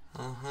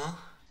 Uh-huh.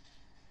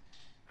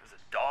 There's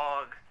a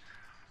dog.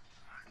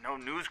 No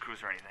news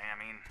crews or anything. I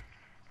mean,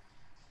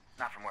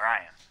 not from where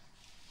I am.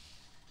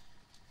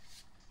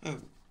 Oh,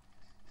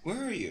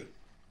 where are you?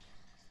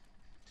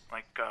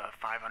 Like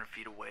 500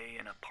 feet away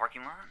in a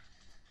parking lot.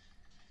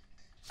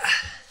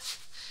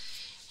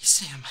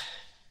 Sam,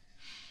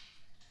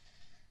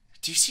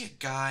 do you see a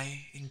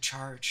guy in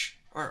charge?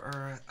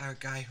 Or a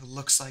guy who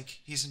looks like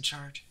he's in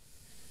charge?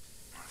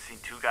 I've seen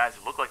two guys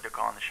who look like they're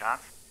calling the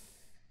shots.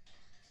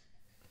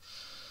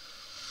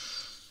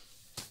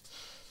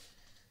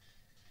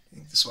 You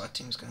think the SWAT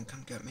team's gonna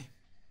come get me?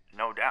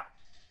 No doubt.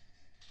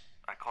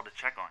 I called to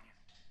check on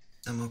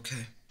you. I'm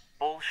okay.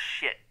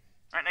 Bullshit.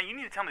 Alright, now you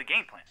need to tell me the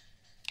game plan.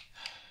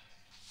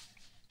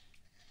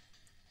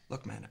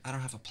 Look, man, I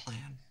don't have a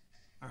plan,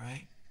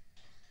 alright?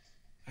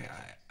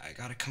 I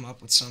gotta come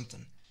up with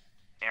something.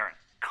 Aaron,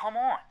 come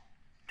on.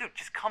 Dude,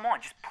 just come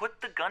on. Just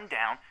put the gun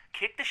down,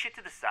 kick the shit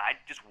to the side,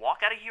 just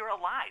walk out of here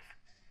alive.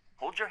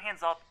 Hold your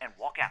hands up and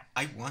walk out.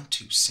 I want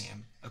to,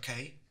 Sam,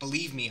 okay?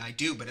 Believe me, I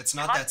do, but it's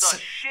not Cut the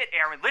shit,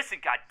 Aaron. Listen,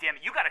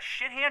 goddammit, you got a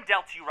shit hand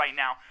dealt to you right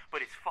now,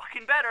 but it's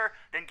fucking better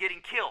than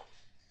getting killed.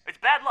 It's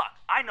bad luck,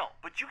 I know,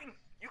 but you can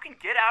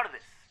get out of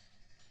this.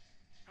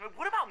 I mean,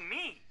 what about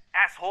me,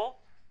 asshole?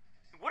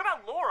 What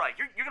about Laura?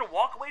 You're gonna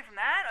walk away from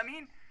that? I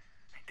mean,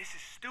 this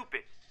is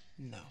stupid.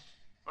 No.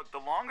 Look, the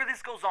longer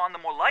this goes on, the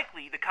more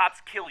likely the cops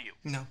kill you.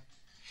 No.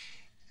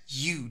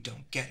 You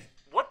don't get it.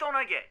 What don't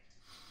I get?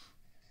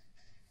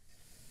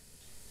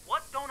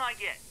 What don't I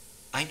get?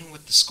 I know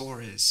what the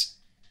score is.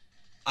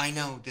 I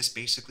know this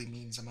basically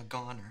means I'm a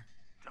goner.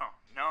 No.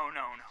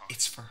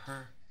 It's for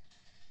her.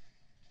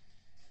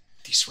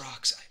 These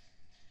rocks,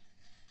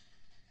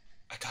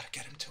 I gotta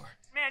get him to her.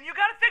 Man, you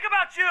gotta think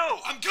about you!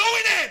 Oh, I'm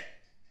going in!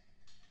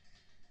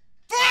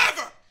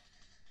 Forever!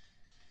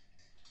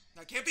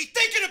 I can't be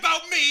thinking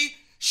about me!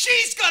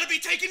 She's gotta be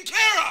taken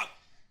care of!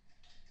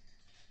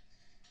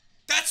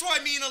 That's why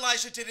me and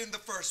Elijah did it in the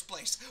first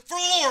place. For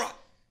Laura!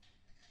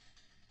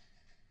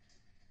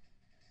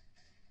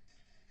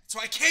 So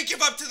I can't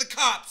give up to the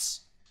cops.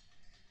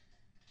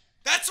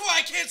 That's why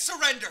I can't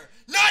surrender.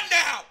 Not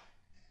now!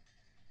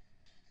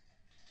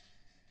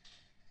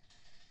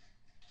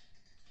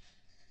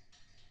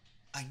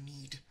 I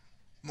need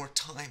more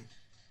time.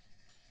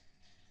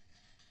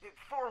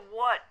 For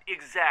what,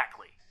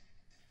 exactly?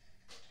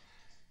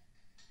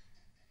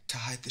 To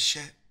hide the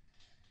shit.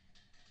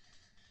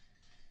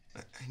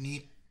 I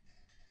need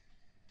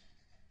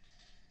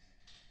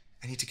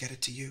to get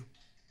it to you.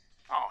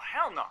 Oh,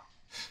 hell no.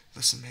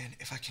 Listen, man,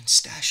 if I can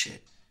stash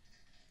it,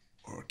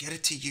 or get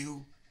it to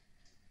you,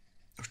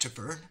 or to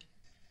Vern,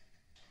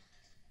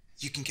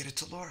 you can get it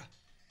to Laura.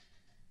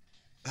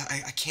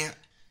 I can't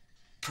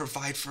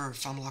provide for her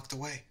if I'm locked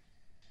away.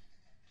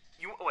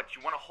 You want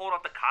to hold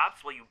off the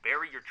cops while you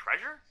bury your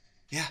treasure?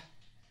 Yeah.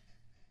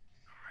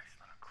 Christ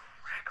on a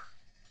cracker.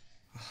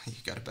 Well,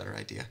 you got a better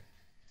idea.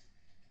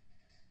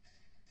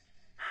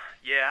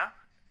 Yeah,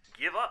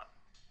 give up.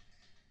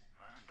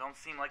 Well, don't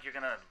seem like you're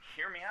gonna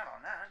hear me out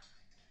on that.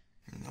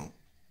 No.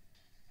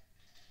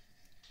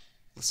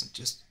 Listen,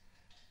 just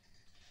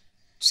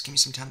give me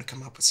some time to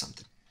come up with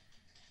something.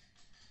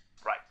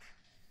 Right.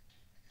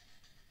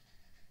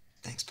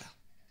 Thanks, pal.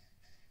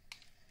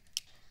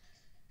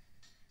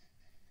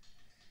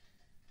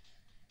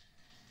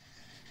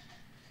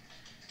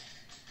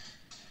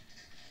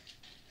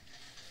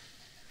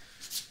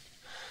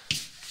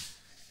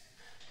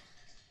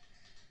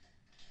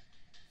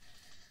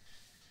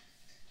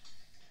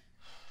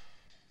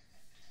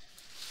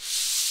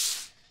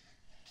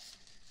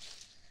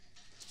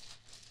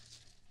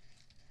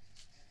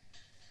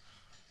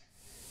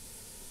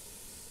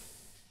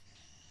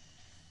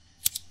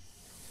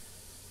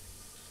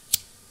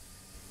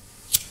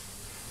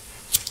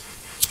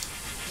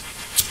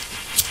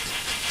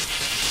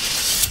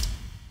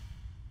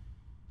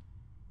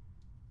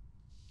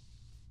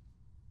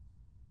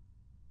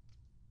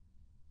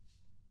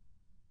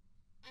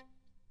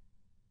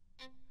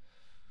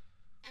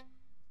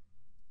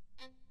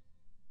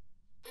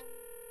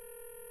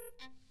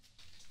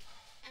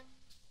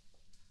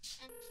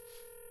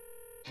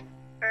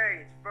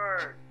 Hey, it's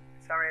Bird.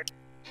 Sorry.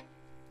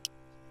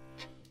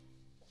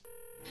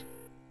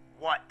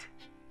 What?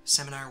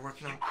 Sam and I are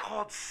working You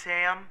called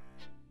Sam?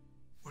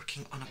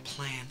 on a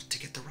plan to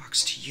get the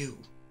rocks to you.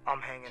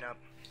 I'm hanging up.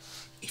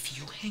 If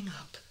you hang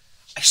up,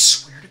 I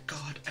swear to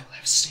God, I will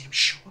have Sam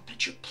show up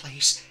at your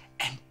place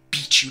and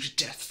beat you to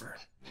death, Vern.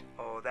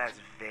 Oh, that's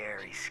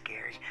very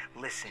scary.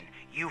 Listen,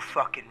 you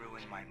fucking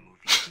ruined my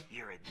movie.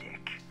 You're a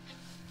dick.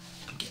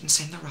 I'm getting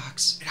Sam the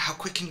rocks. And how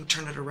quick can you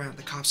turn it around?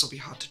 The cops will be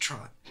hot to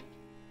trot.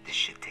 This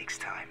shit takes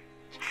time.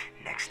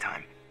 Next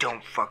time,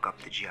 don't fuck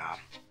up the job.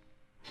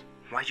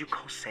 Why'd you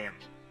call Sam?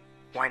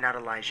 Why not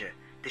Elijah?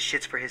 This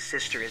shit's for his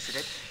sister, isn't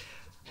it?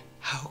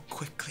 How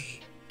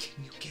quickly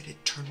can you get it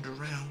turned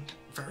around,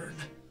 Vern?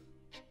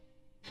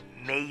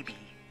 Maybe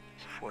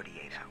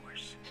 48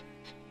 hours.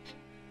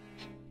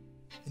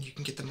 And you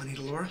can get the money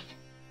to Laura?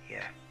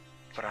 Yeah,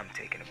 but I'm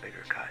taking a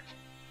bigger cut.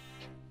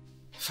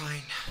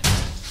 Fine.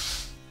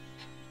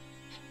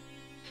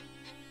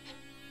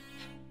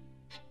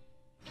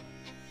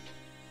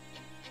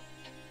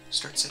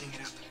 Start setting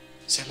it up.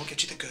 Sam will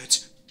get you the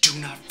goods. Do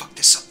not fuck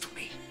this up for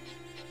me.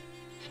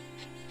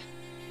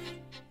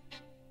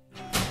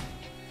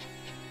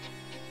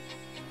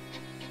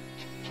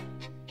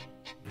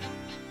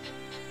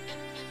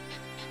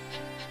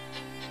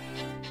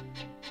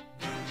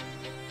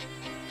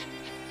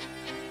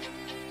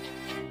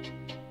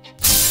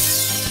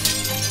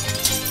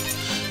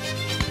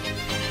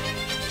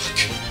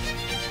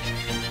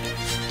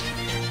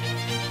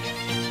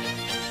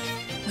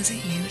 Was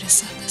it you to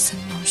set this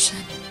in motion?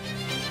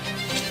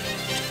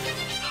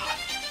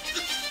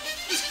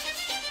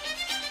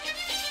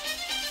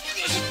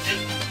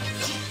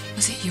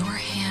 Was it your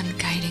hand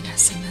guiding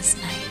us in this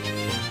night?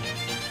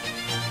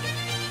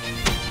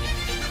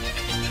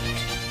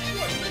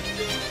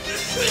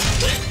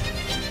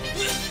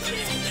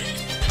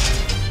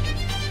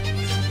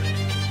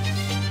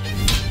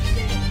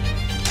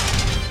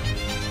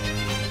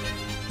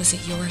 Was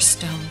it your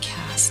stone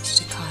cast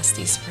to cause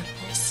these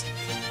ripples?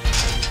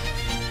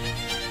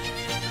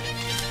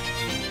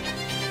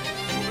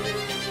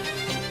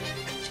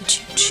 Did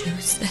you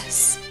choose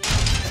this?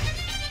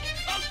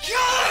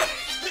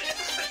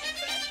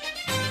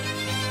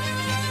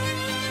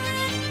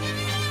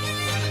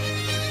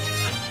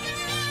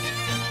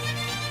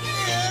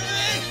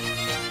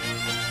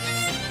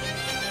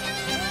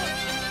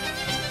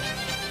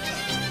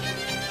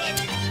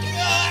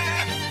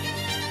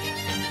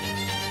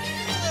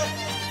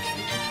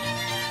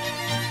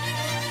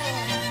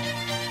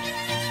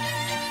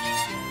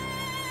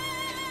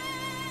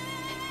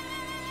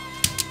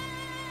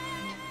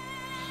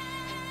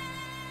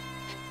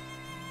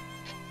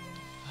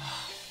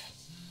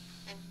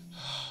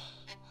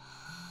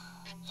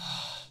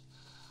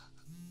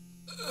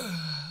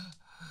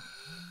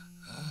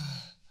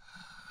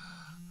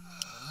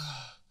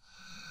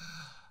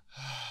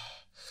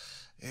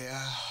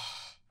 Yeah.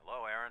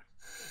 Hello, Aaron.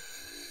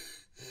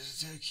 It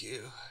took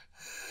you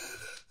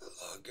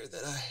longer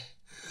than I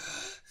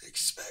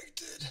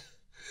expected.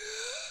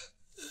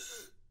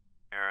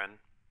 Aaron,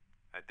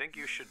 I think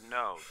you should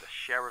know the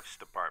sheriff's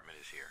department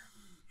is here.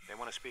 They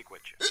want to speak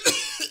with you.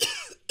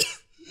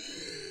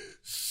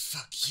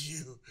 Fuck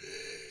you.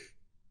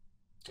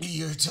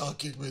 You're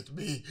talking with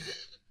me.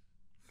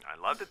 I'd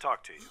love to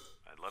talk to you.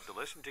 I'd love to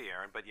listen to you,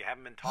 Aaron, but you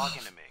haven't been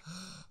talking to me.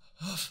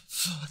 Oh,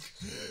 fuck.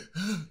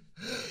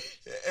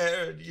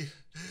 Aaron,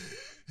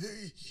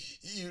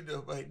 you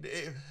know my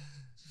name.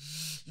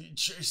 You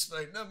traced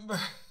my number.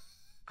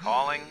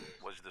 Calling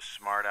was the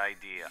smart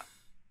idea.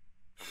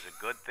 It was a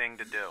good thing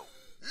to do.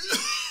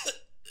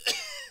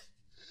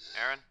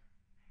 Aaron,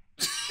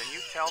 can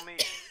you tell me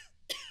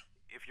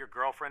if your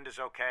girlfriend is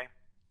okay?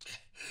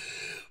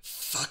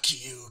 Fuck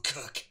you,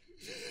 Cook.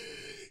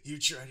 You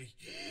trying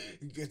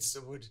to get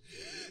someone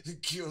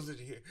killed in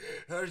here,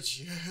 aren't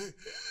you?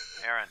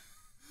 Aaron,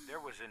 there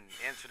was an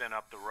incident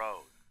up the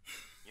road.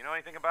 You know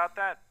anything about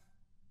that?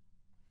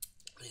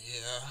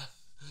 Yeah.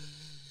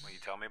 Will you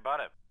tell me about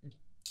it?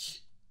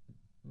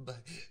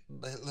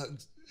 My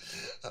lungs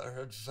are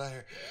on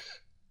fire.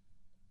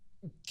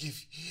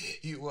 If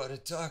you want to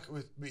talk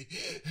with me,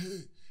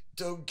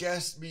 don't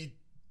gas me,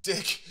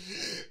 dick.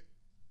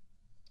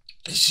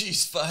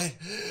 She's fine.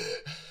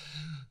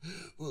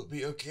 We'll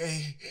be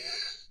okay.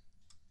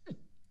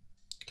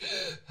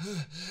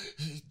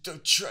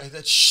 Don't try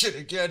that shit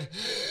again.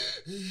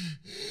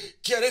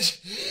 Get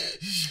it?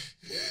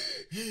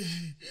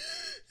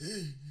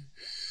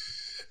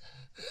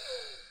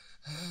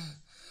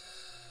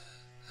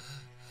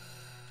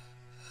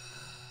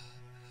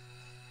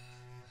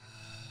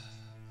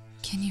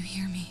 Can you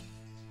hear me?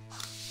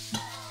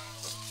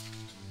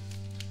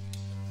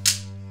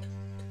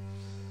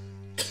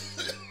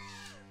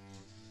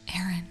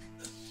 Aaron.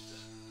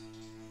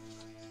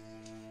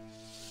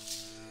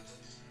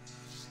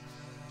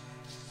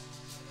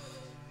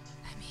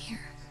 I'm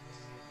here.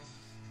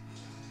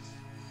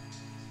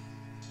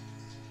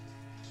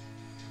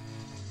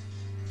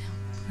 Now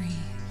breathe.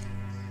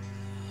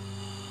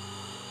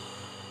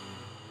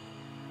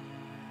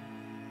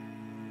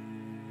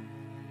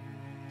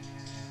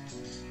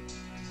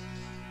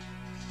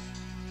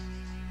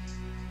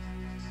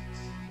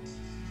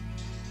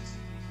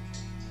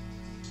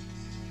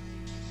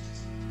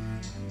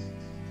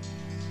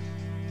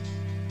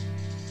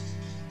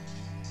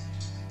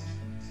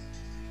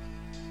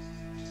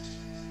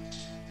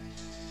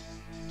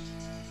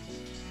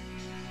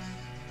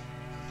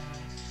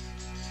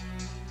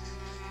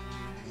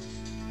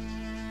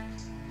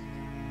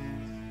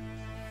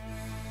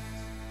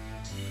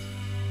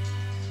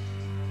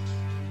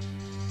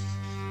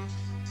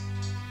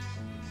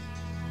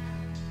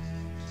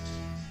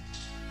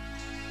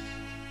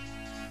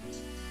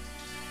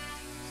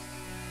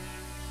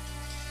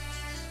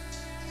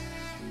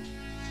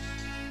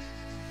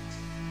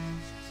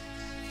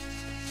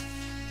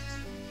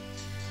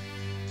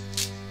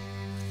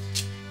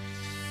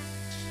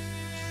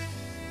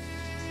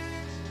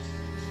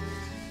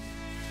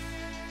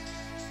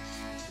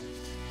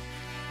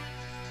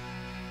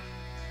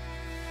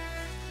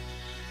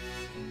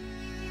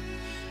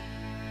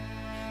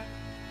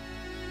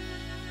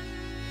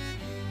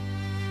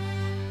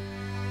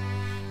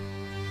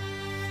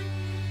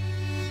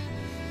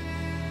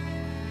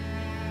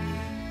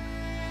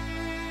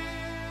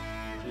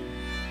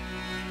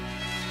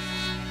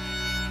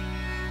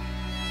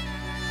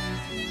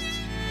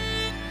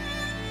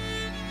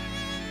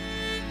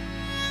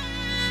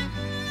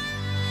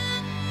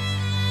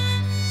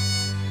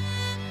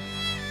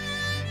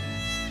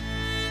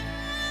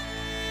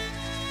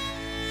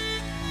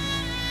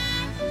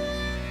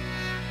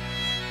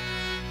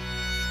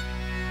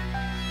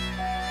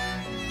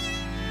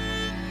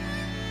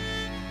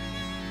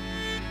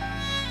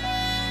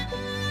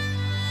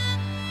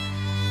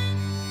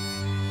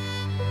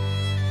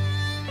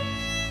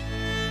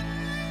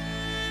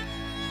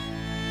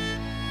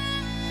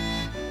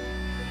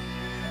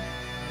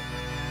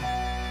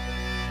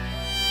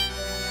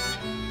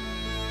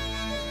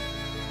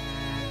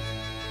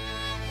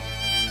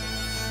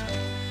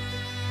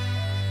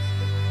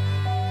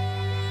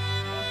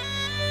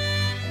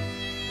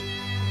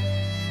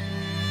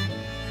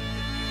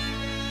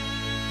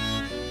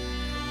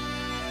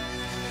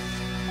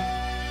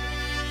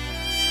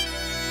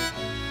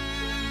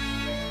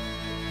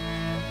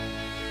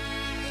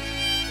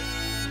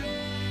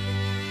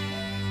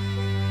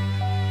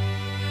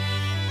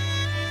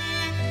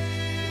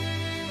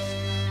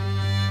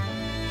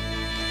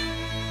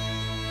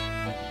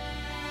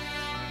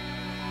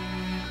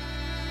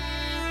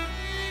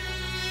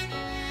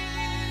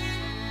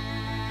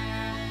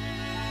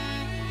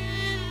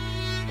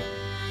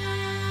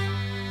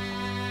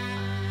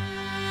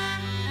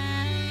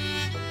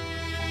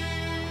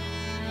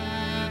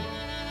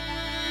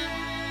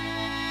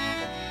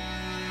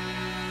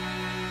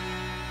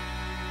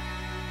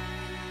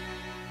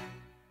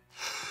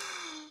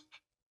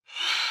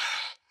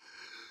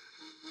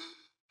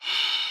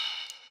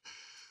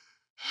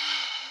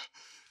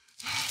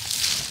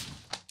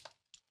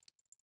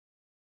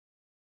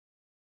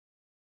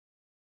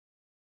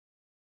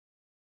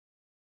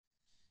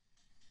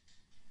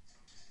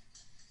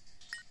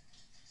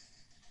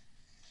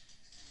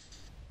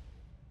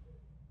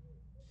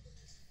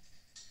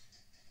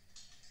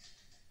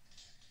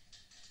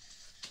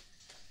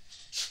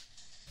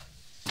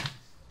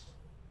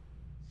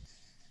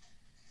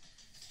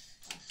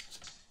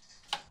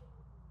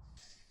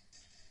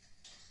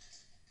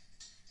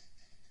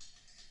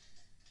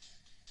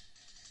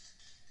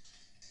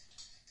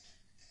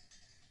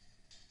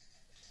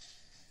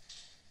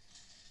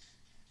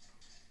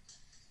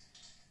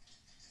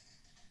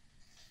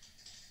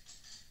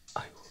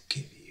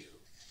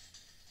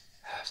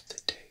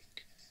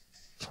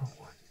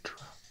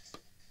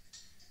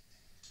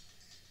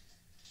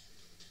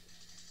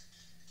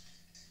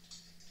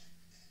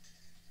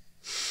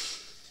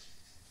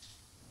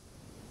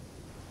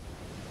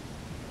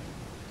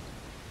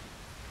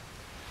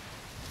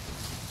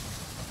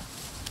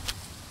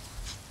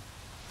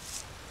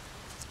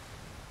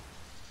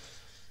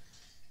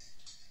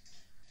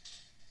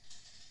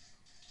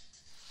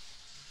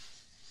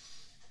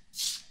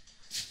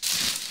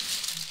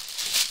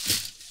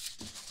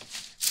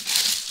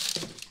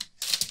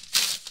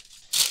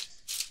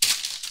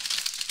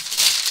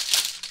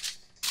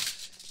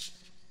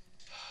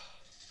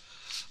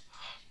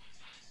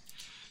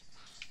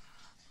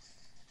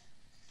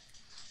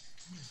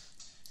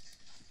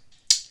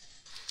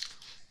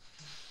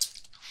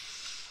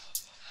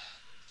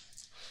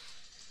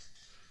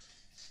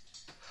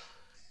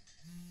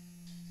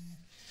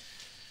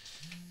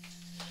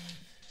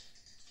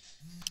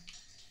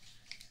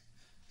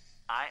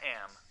 I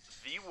am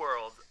the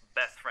world's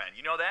best friend.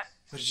 You know that?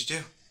 What did you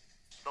do?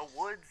 The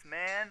woods,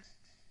 man.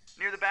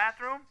 Near the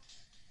bathroom.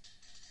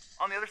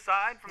 On the other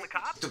side from the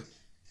cops. The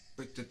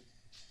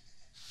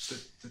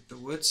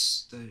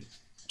woods? The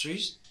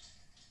trees?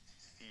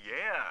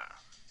 Yeah.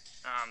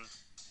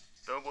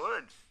 The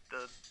woods.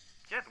 The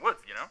woods,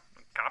 you know?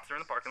 The cops are in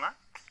the parking lot.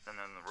 And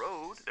then the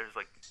road, there's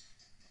like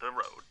the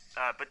road.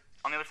 But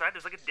on the other side,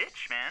 there's like a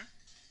ditch, man.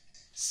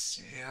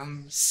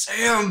 Sam!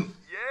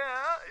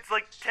 Yeah, it's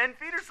like 10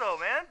 feet or so,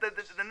 man. Then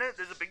there's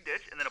a big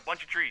ditch and then a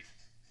bunch of trees.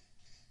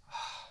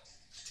 Oh,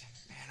 damn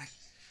it, man.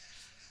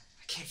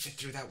 I can't fit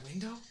through that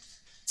window.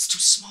 It's too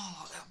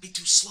small. I'll be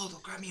too slow. They'll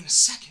grab me in a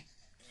second.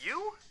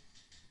 You?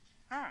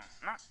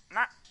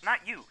 Not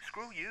you.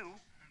 Screw you.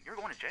 You're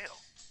going to jail.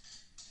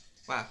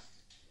 Wow.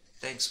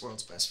 Thanks,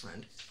 world's best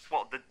friend.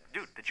 Well, the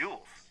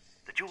jewels.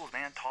 The jewels,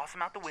 man. Toss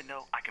them out the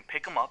window. I can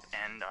pick them up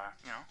and,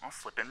 I'll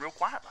slip in real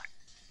quiet like.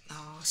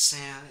 Oh,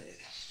 Sam.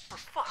 For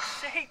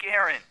fuck's sake,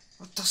 Aaron.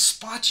 Well, they'll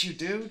spot you,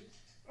 dude.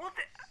 Well,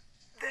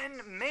 then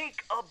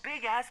make a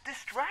big-ass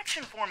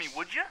distraction for me,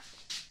 would you?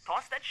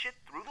 Toss that shit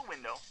through the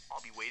window.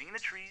 I'll be waiting in the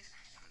trees,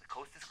 and when the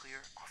coast is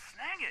clear, I'll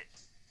snag it.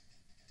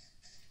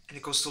 And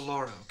it goes to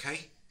Laura,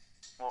 okay?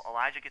 Well,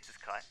 Elijah gets his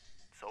cut.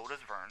 So does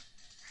Vern.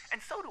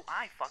 And so do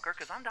I, fucker,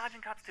 because I'm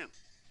dodging cops, too.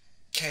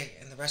 Okay,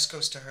 and the rest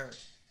goes to her.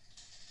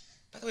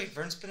 By the way,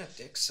 Vern's been a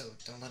dick, so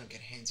don't let him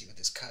get handsy with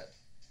his cut.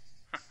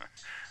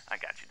 I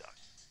got you, dog.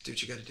 Do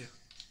what you gotta do.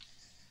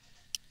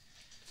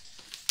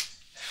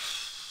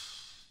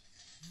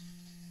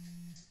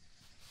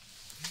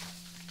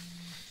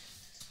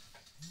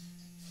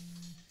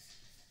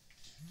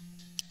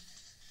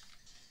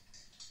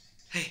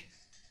 Hey.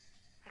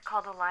 I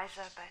called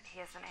Elijah, but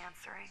he isn't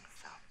answering,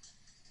 so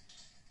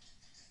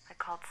I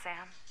called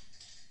Sam.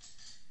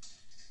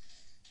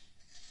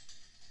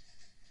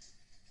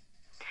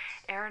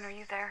 Aaron, are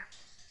you there?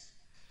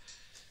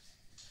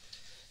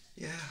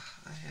 Yeah,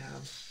 I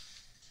am.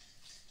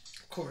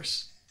 Of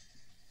course.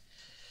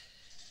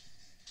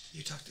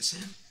 You talked to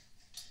Sam?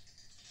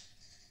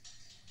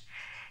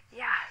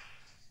 Yeah.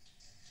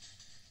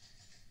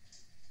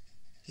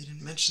 He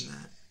didn't mention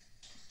that.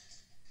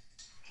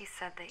 He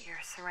said that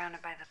you're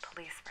surrounded by the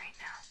police right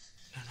now.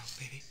 No,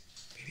 baby.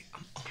 Baby,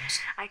 I'm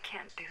almost... I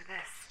can't do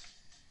this.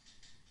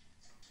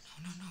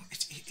 No.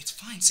 It's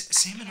fine.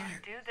 Sam and I I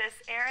are... can't do this,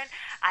 Aaron.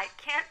 I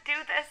can't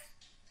do this.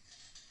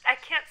 I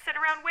can't sit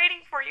around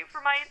waiting for you for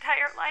my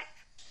entire life.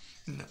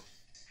 No.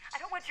 I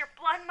don't want your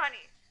blood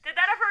money. Did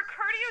that ever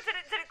occur to you?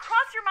 Did it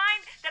cross your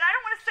mind that I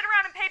don't want to sit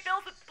around and pay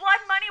bills with blood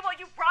money while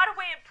you rot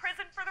away in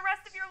prison for the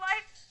rest of your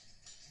life?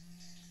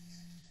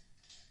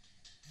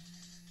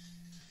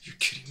 You're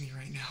kidding me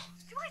right now.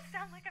 Do I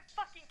sound like I'm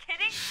fucking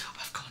kidding?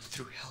 I've gone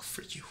through hell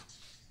for you.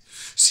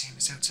 Sam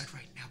is outside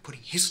right now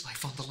putting his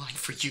life on the line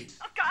for you.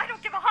 Oh, God, I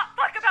don't give a hot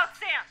fuck about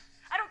Sam.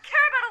 I don't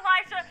care about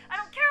Elijah. I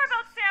don't care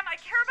about Sam. I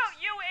care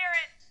about you,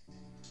 Aaron.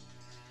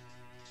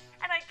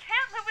 And I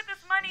can't live with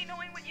this money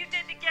knowing what you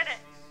did to get it.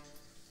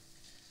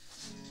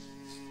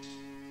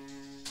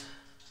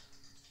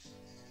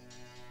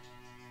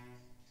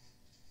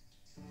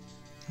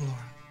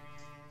 Laura,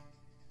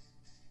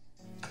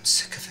 I'm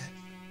sick of it.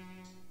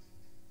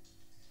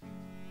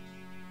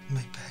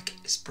 My back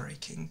is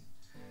breaking.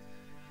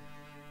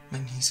 My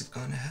knees have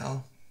gone to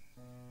hell.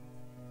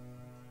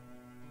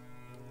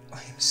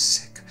 I am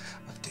sick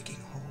of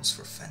digging holes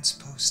for fence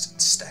posts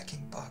and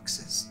stacking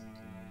boxes.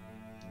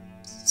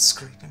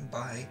 Scraping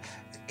by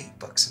at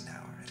 $8 an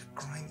hour at a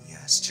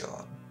grimy-ass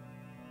job.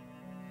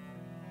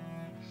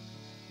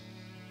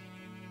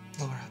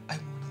 Laura, I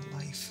want a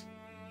life.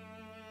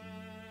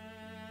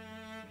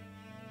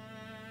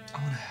 I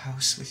want a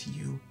house with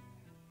you.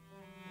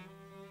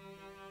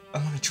 I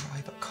want to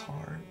drive a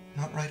car,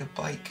 not ride a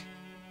bike.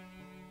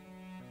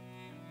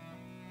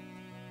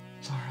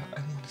 Laura, I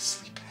want to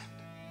sleep in.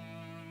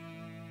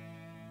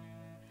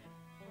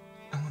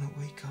 I want to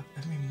wake up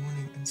every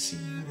morning and see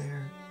you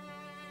there.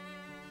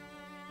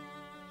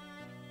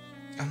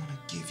 I want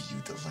to give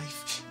you the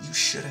life you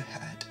should have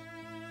had.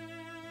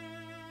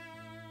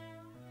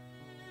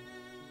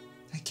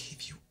 I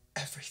gave you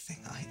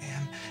everything I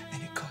am,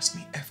 and it cost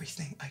me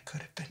everything I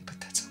could have been, but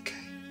that's okay.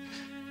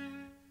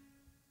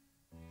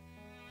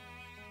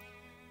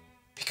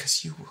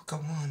 Because you will go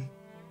on,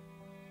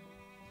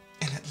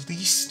 and at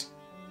least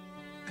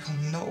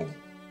I'll know,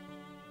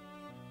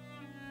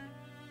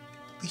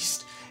 at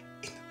least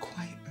in the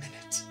quiet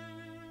minutes,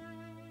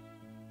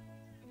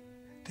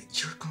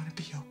 that you're going to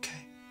be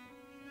okay.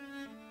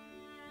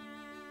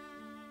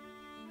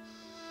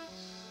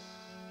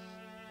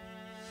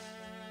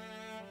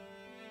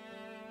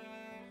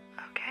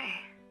 Okay.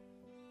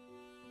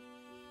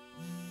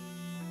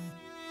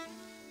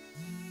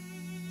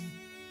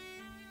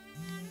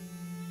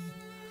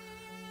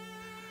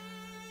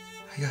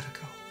 I gotta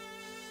go.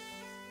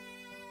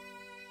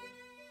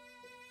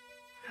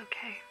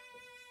 Okay.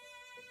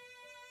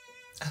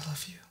 I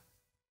love you.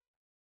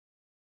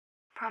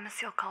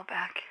 Promise you'll call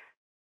back.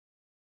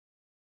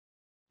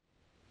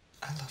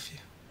 I love you.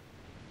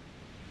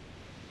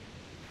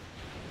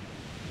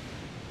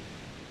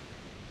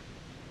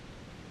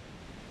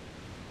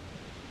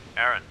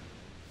 Aaron,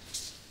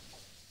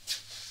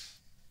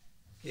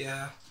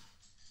 Yeah,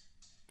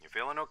 you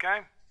feeling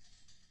okay?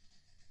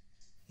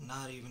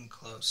 not even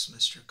close,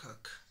 Mr.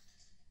 Cook.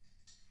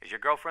 Is your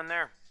girlfriend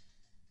there?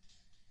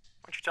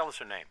 Why don't you tell us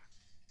her name?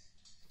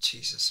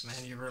 Jesus,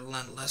 man, you're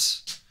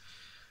relentless.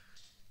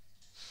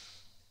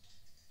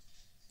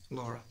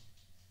 Laura.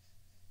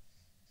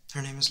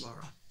 Her name is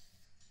Laura.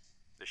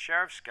 The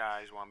sheriff's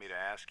guys want me to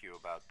ask you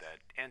about that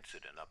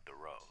incident up the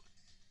road.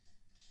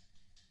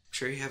 I'm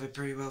sure you have it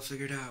pretty well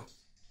figured out.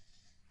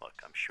 Look,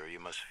 I'm sure you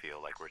must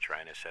feel like we're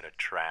trying to set a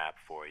trap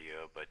for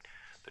you, but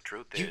the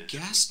truth You is...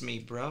 gassed me,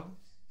 bro.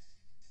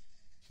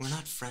 We're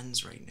not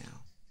friends right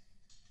now.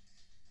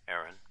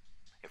 Aaron,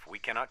 if we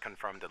cannot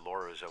confirm that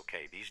Laura is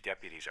okay, these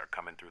deputies are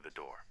coming through the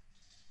door.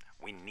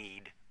 We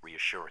need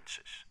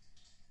reassurances.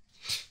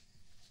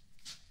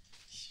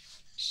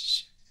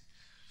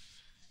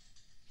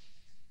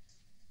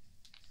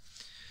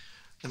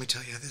 Let me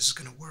tell you how this is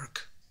gonna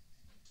work.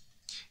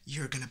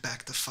 You're gonna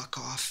back the fuck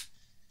off,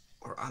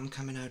 or I'm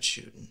coming out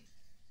shooting.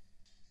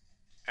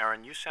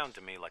 Aaron, you sound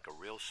to me like a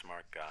real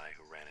smart guy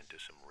who ran into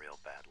some real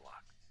bad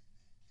luck.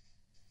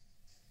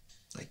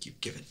 Like you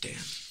give a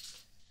damn.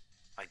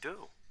 I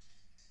do.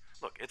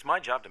 Look, it's my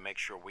job to make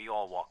sure we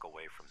all walk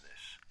away from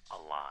this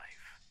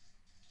alive.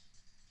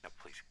 Now,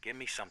 please, give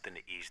me something to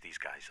ease these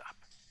guys up.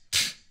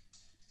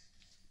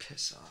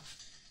 Piss off.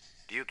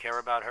 Do you care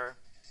about her?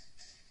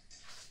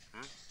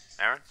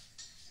 Aaron?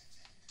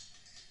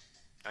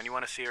 Don't you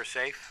want to see her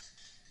safe?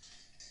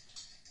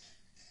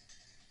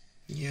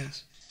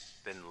 Yes.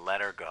 Then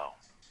let her go.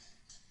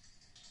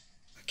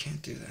 I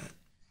can't do that.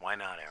 Why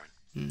not, Aaron?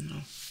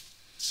 No.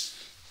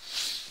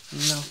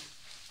 No.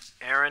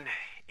 Aaron,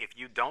 if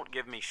you don't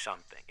give me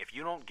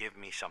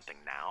something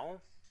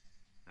now,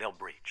 they'll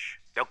breach.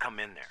 They'll come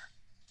in there.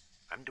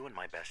 I'm doing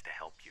my best to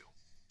help you.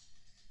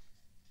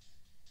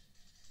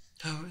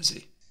 How is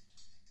he?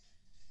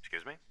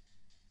 Excuse me?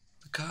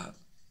 The cop.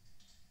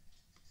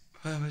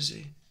 How is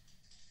he?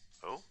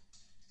 Who?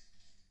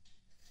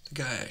 The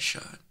guy I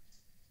shot.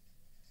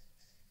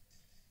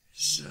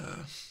 Is,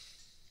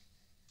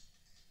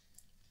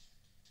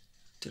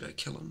 did I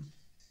kill him?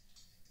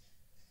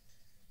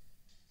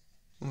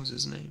 What was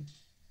his name?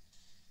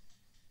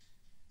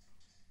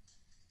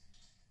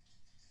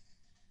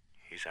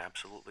 He's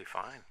absolutely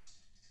fine.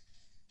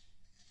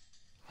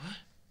 What?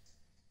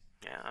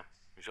 Yeah,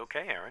 he's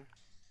okay, Aaron.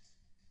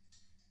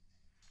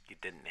 You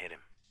didn't hit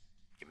him.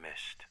 You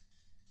missed.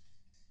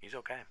 He's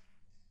okay.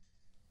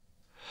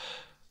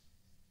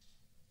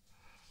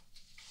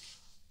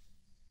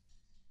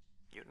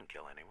 You didn't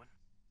kill anyone.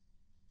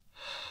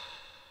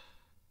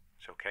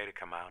 It's okay to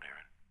come out,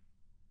 Aaron.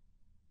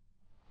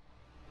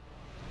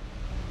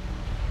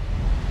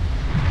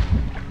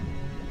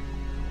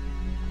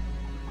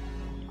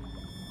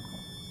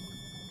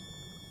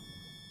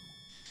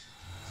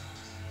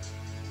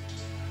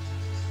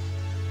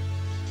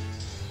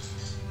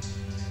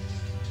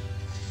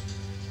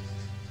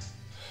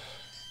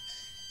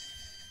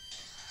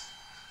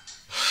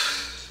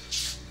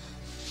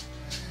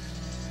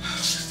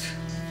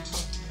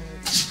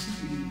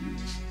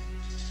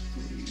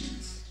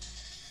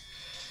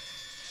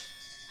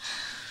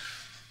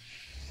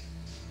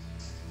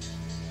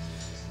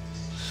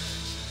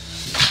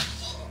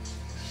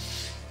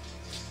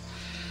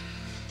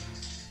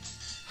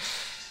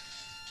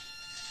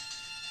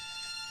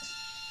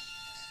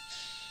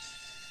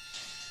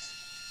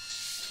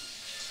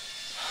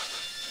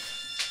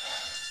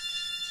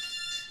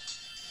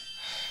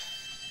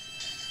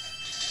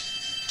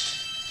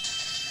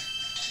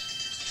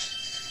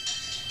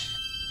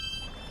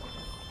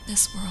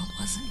 This world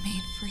wasn't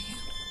made for you.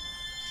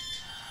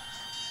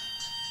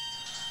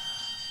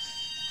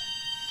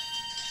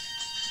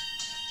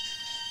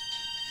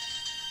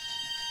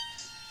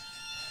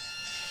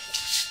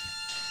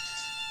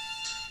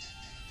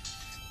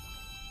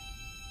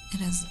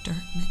 It is dirt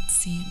and it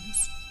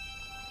seems.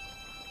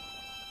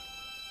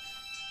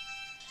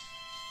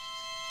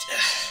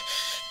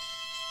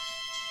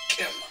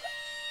 Come on.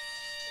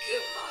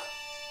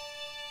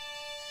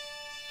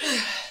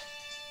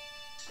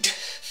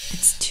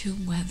 It's too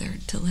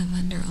weathered to live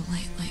under a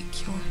light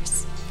like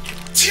yours.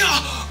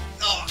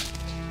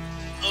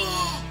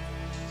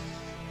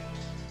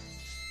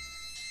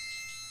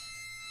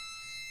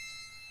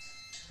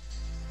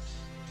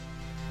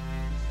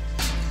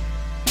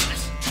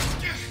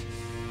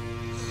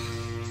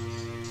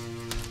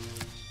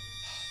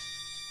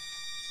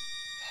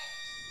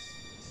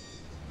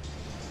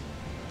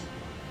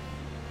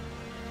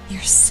 Your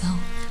silk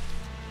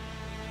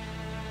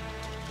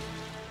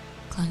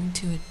clung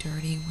to a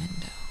dirty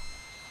window.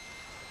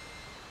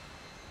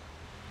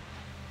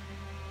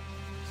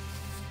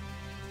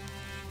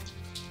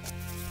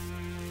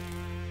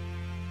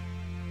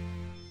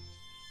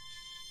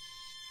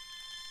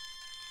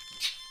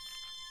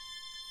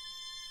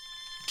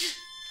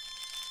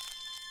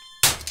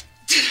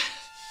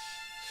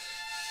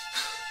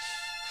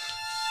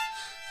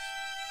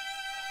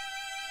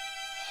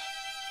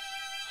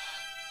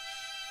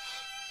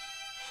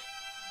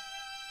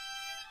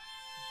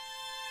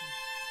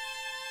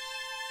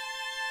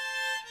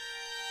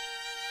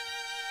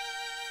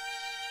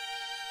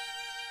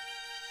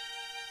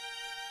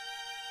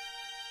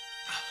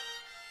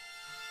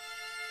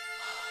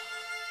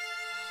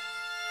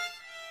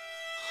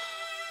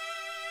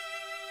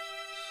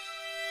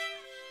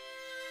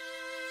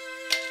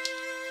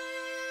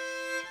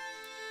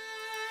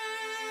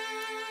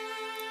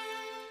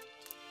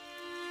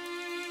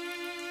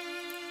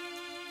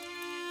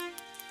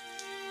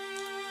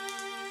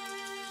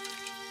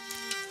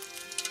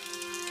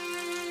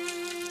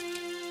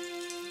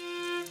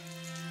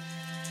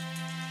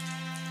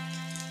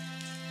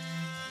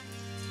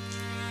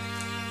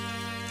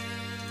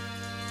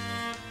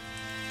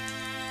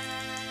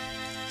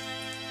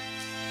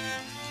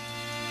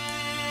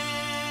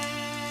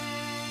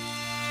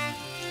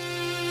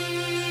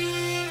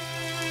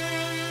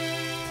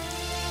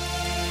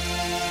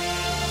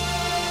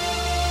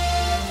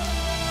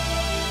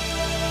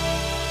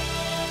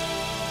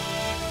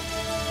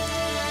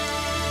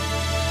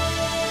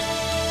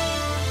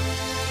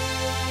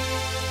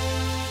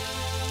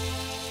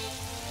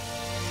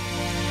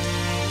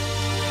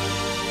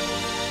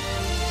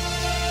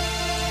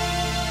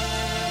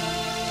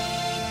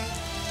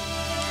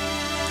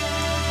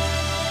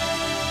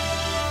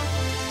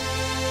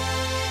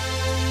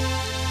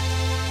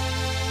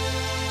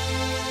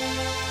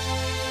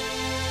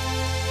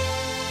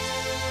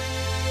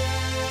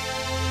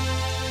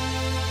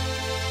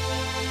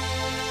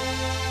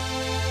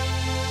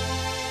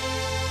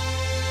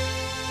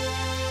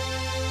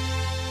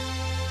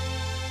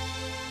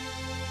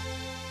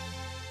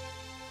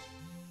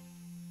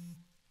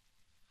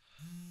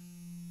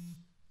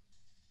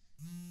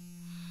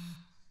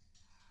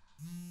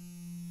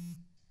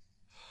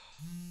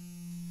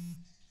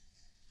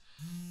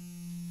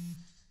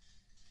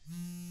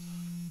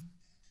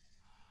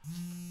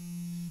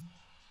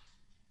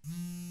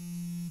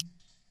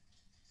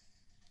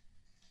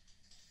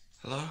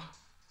 Hello?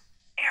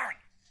 Aaron!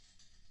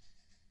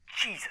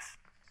 Jesus.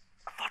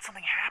 I thought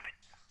something happened.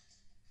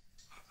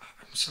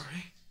 I'm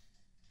sorry?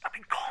 I've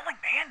been calling,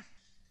 man.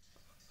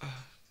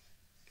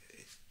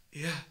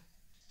 Yeah.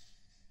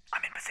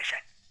 I'm in position.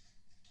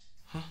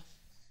 Huh?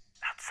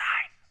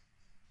 Outside.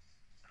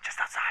 Just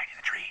outside in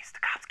the trees. The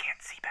cops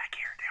can't see back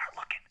here. They aren't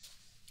looking.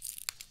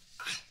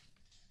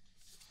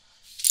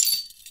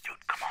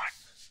 Dude, come on.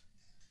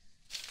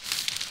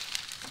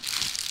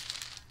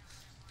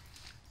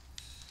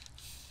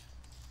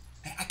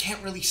 I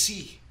can't really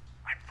see.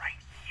 I'm right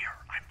here.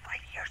 I'm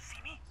right here.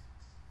 See me?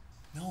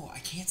 No, I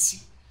can't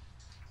see.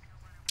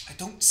 I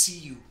don't see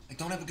you. I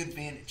don't have a good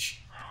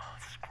vantage.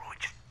 Screw it.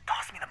 Just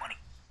toss me the money.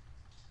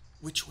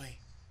 Which way?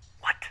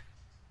 What?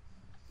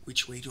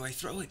 Which way do I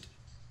throw it?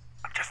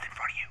 I'm just in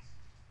front of you.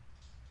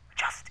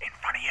 Just in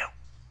front of you.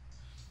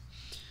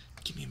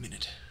 Give me a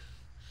minute.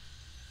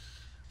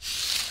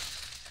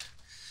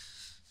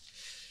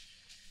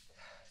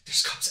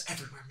 There's cops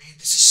everywhere, man.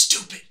 This is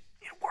stupid.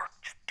 It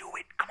worked. Just do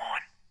it. Come on.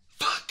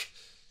 Fuck.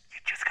 You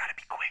just gotta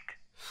be quick.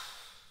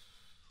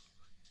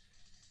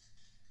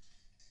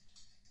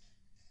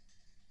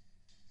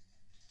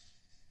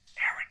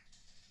 Aaron.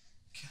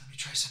 Okay, let me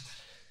try something.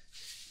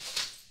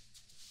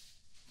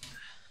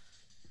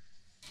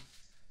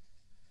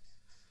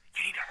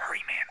 You need to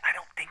hurry, man. I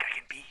don't think I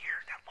can be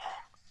here that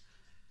long.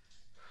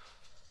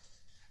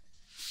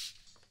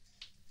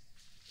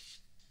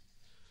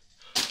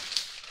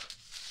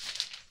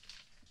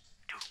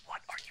 Dude,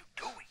 what are you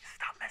doing?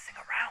 Stop messing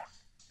around.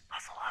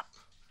 Hustle up.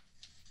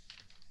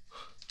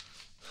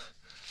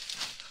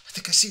 I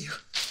think I see you.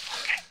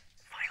 Okay,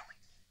 finally.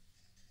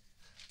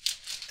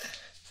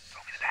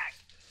 Throw me the bag.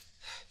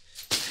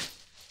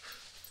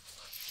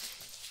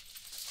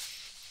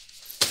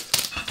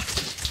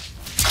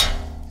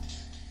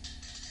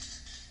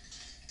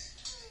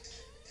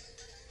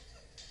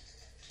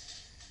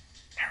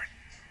 Aaron.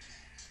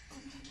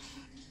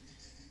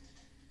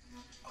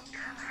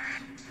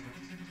 Aaron.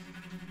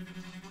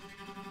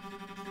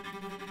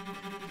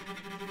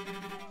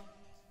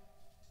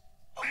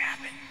 What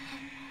happened?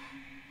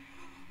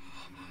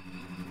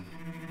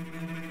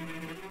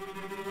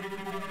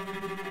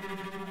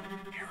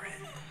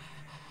 Aaron.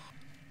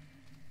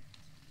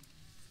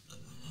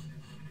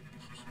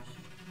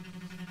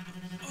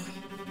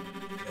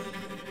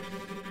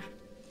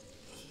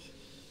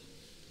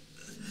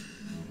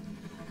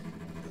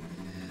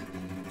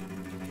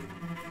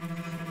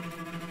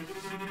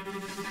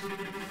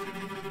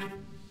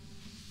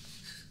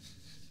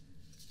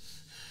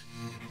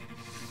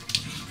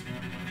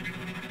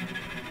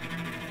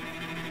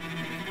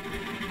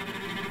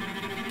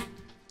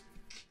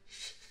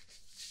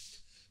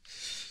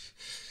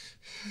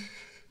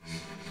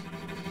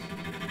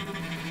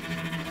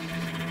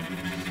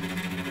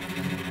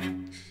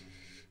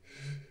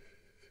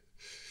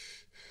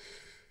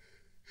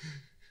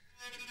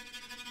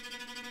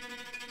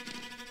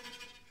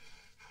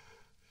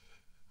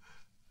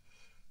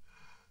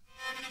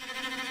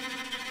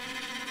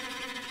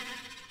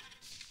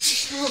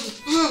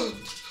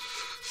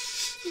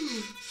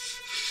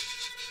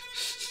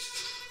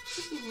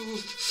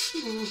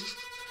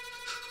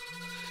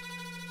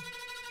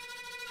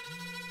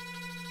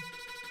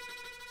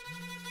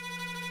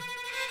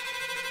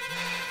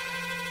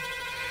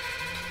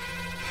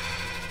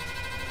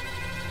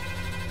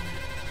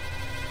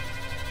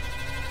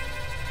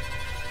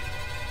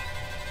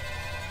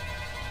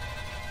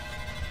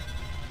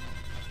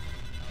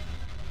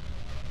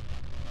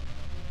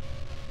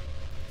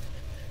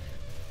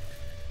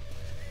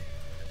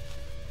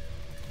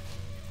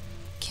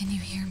 Can you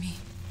hear me?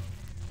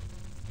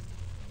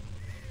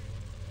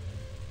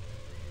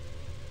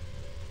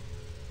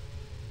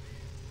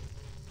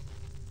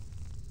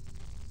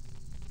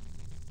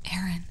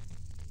 Aaron.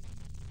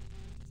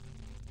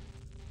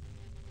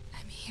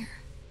 I'm here.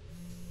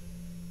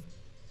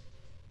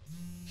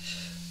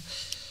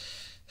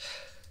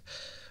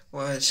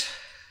 What?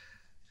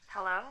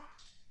 Hello?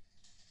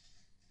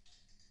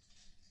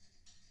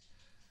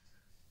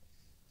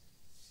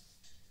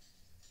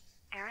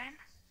 Aaron?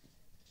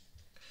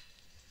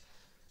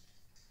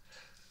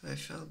 I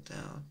fell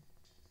down.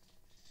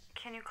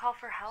 Can you call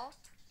for help?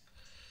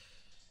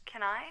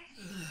 Can I?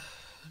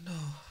 No.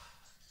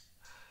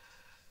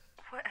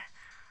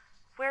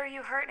 Where are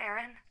you hurt,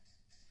 Aaron?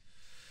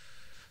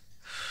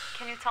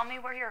 Can you tell me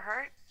where you're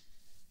hurt?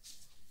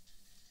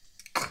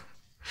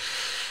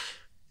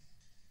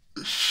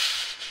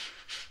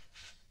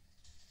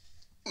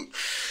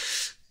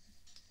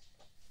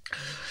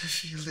 I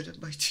feel it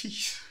in my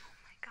teeth. Oh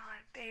my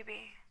God,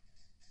 baby.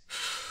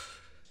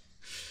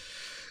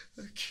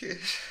 I can't.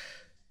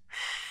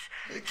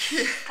 I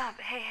can't. Stop.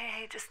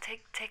 Hey, just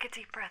take a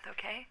deep breath,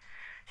 okay?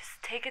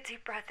 Just take a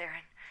deep breath,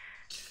 Aaron.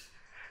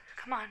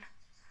 Come on.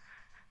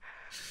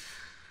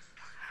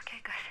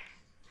 Okay,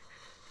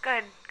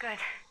 good.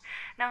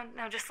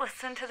 Now just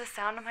listen to the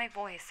sound of my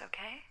voice,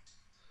 okay?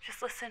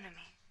 Just listen to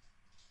me.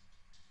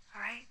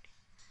 All right?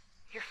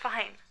 You're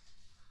fine.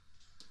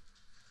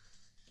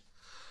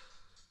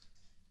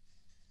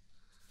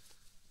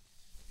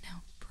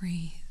 Now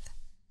breathe.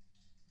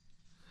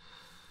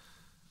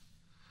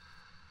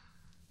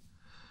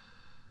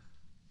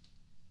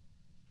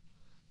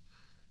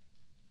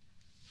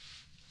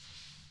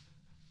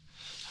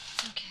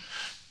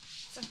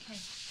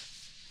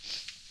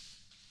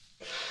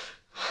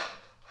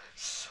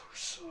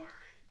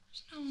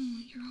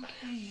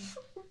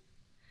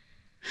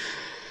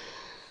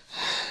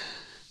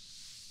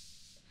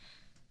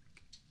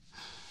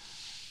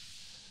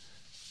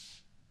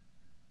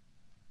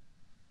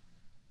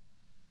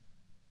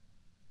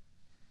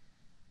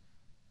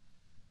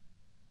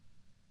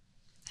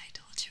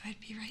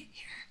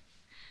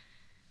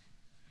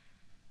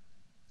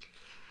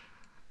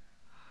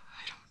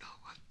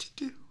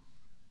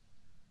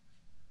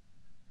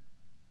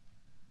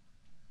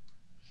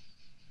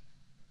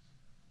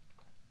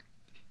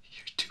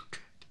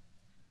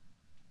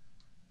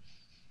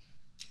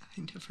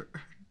 I never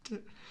earned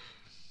it.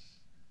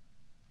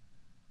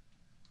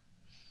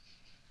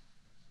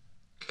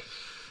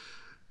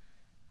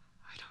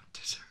 I don't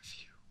deserve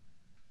you.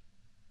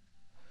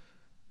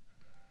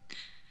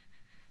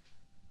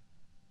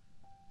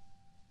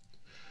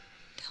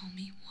 Tell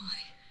me why.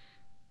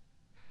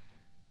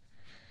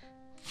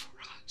 For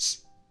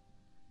us.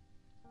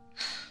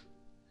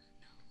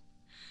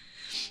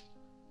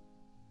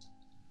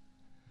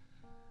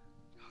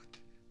 No,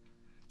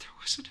 there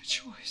wasn't a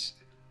choice.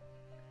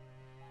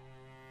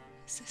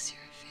 Is this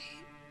your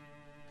fate?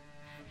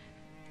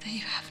 That you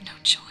have no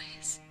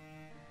choice?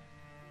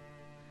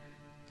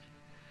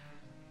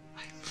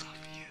 I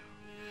love you.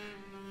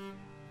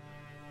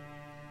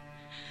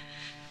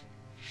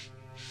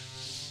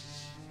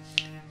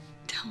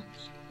 Tell me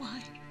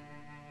why.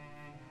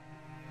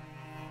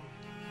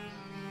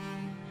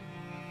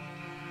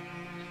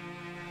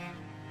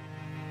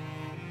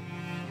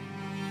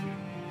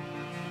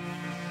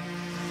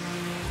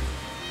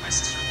 My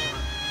sister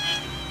Laura.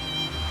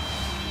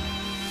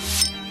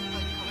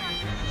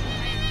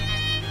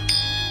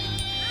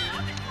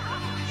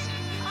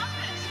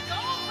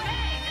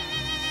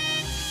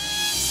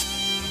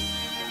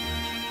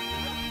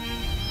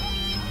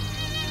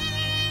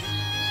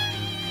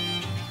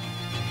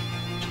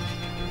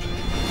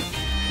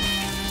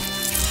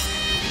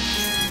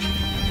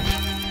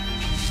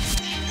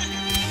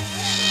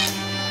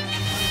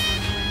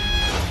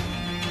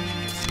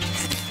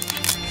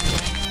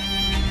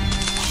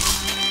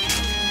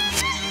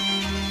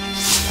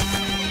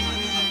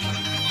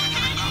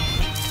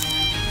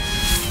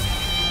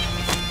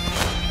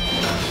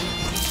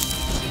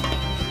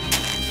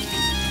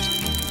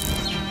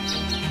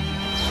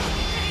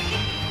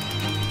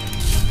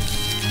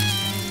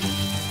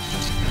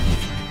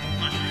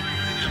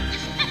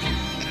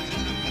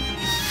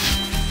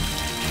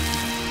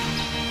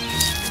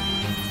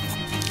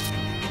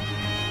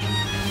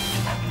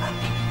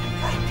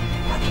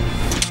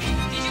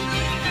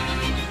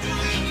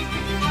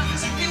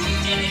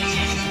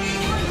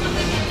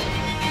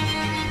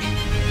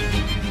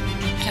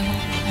 I won't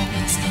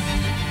always love you.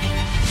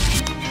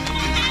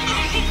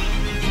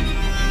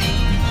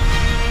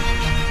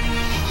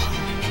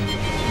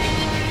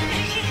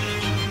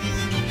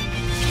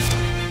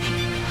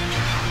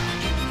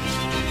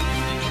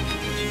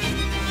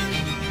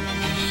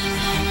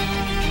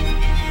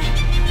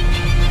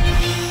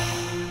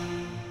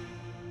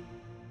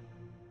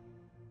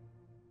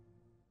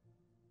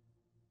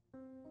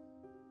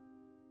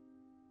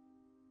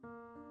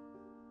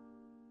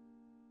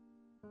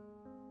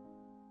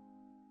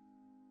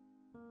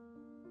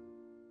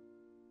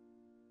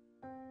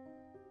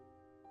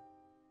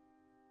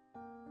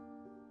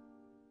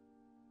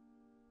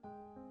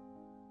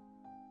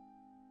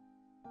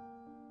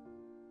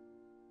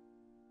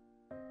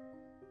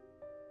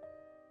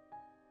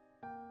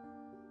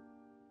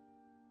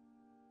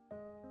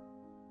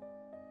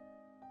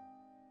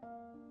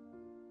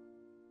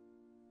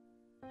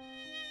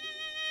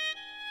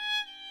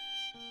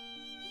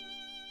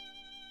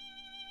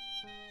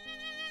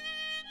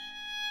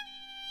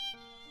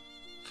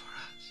 For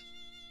us.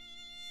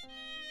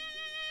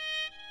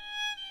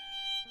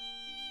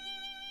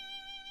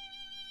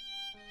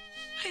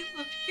 I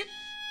love you.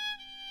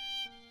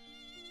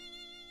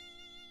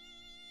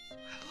 I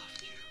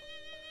love you.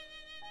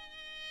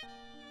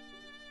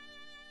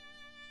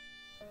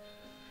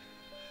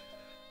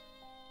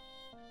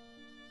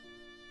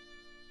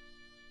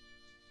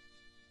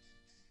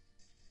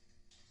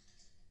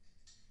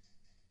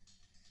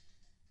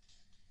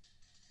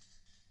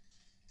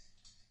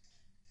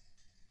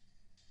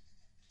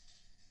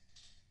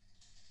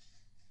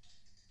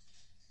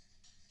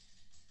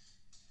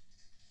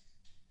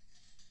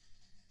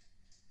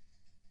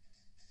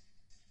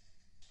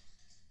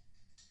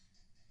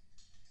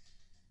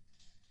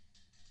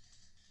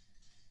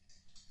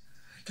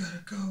 I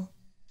gotta go.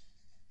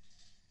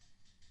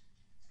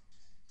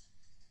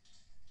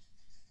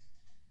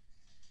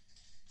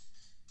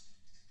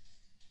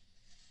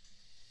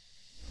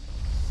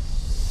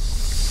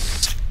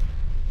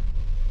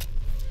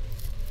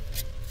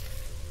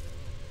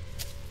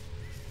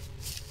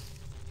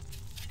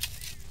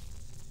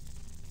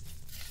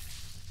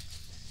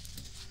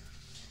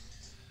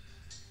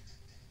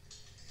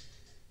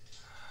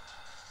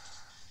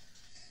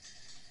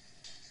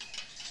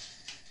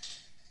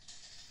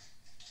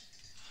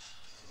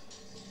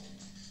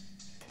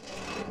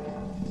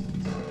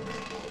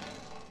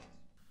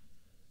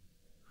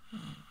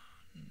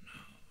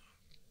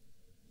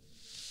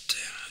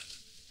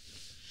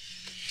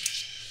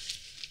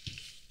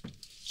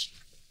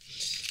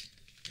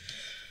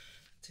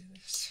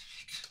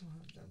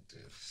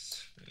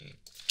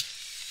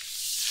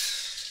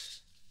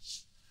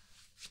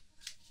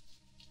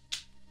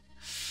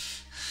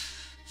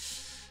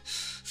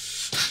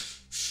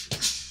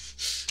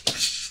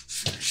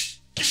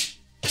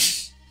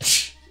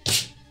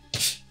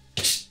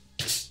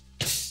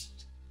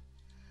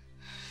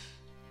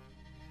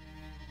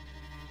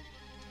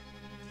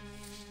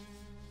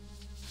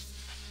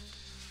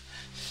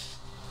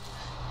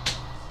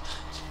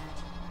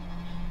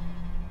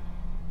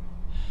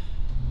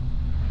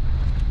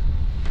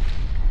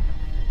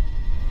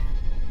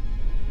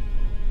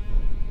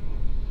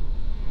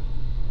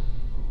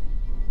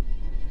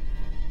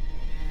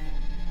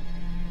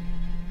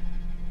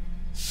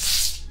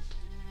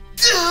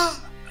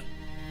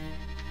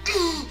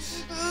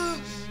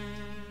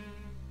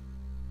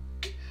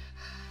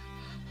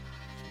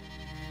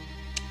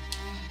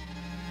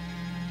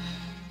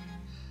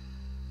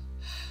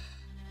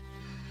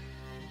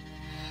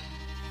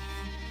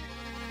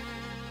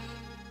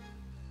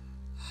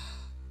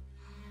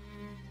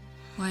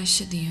 Why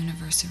should the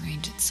universe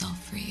arrange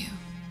itself for you?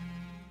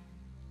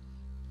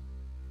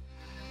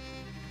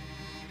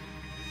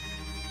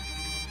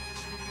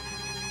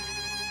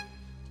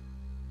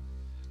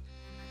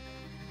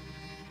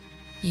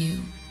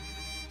 You,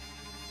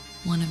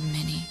 one of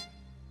many,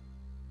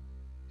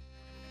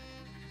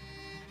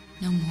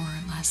 no more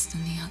or less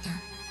than the other.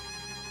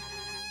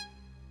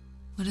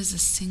 What is a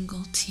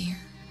single tear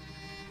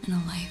in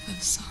a life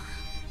of sorrow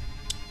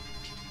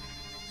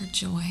or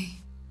joy?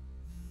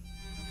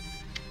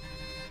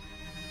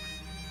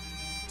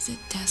 Is it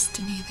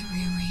destiny that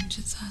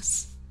rearranges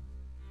us,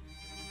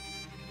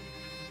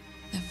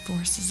 that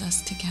forces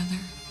us together?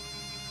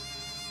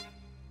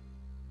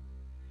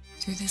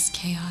 Through this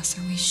chaos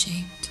are we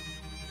shaped?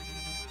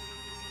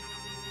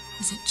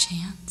 Is it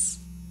chance?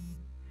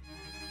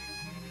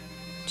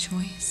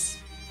 Choice?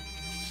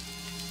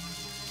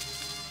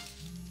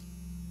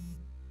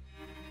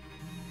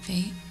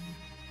 Fate?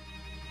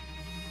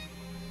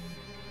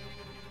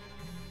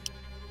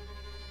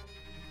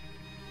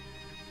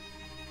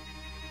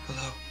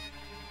 Hello?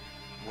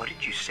 What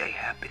did you say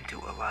happened to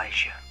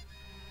Elijah?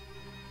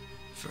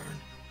 Fern?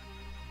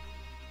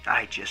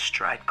 I just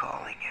tried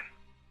calling him.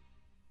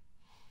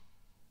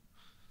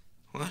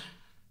 What?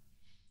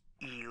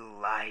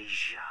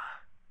 Elijah.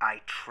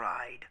 I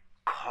tried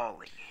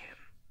calling him.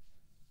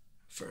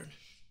 Fern?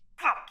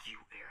 Fuck you,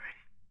 Aaron.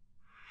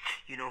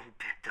 You know who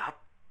picked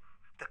up?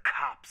 The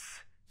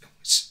cops. No,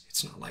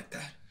 it's not like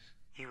that.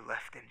 You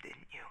left him,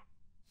 didn't you?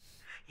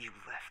 You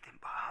left him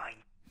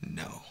behind.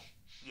 No.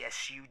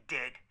 Yes, you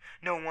did.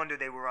 No wonder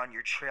they were on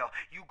your trail.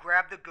 You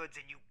grabbed the goods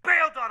and you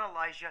bailed on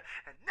Elijah,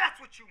 and that's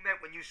what you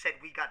meant when you said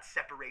we got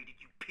separated,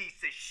 you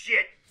piece of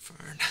shit.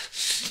 Fern.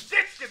 You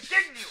ditched him,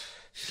 didn't you?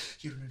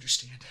 You don't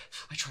understand.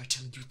 I tried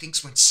telling you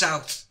things went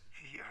south.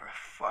 You're a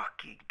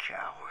fucking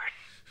coward.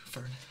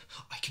 Fern,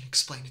 I can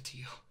explain it to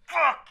you.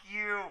 Fuck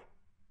you.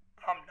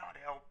 I'm not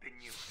helping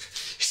you.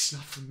 It's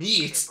not for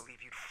me, I can't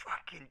believe you'd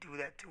fucking do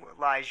that to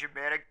Elijah,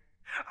 man.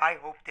 I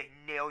hope they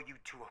nail you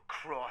to a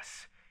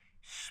cross.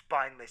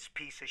 Spineless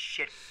piece of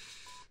shit.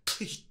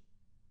 Please.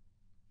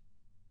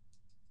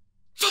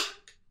 Fuck!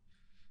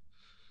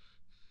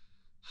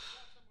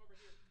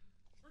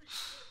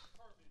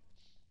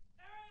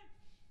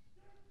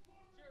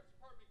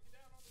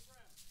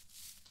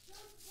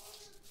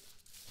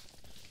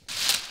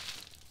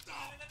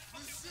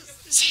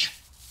 Sam!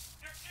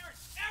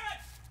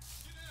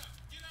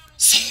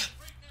 Sam!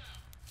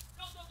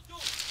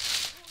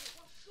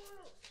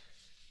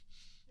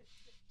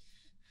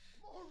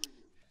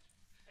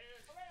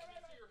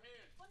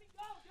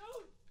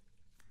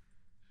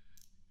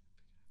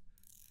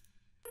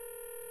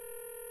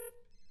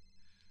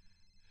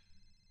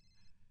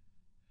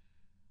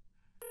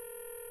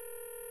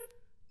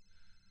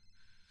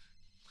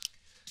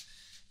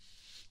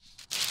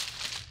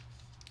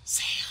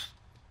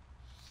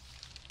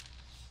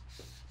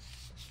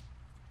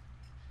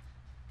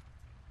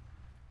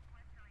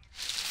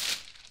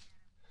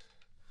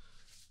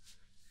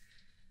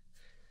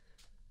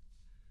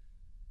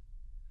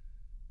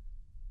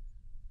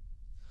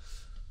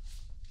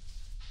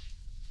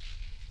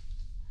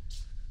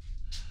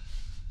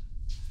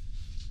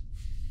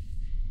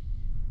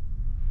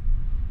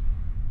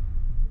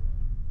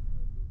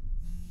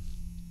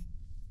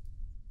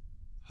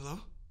 Hello?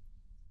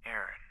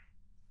 Aaron.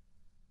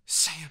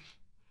 Sam.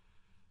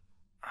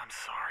 I'm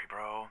sorry,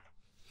 bro.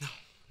 No.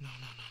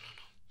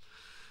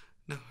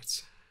 No,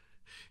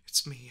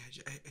 it's me.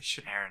 I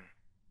should... Aaron.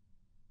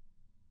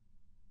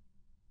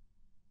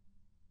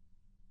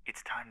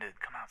 It's time to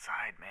come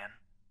outside, man.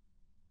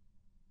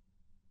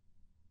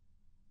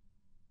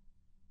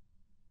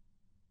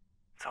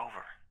 It's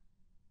over.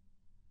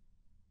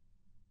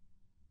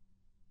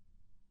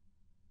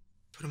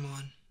 Put him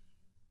on.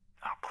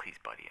 Oh, please,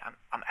 buddy.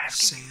 I'm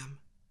asking you. Sam,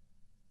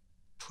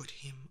 put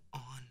him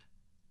on.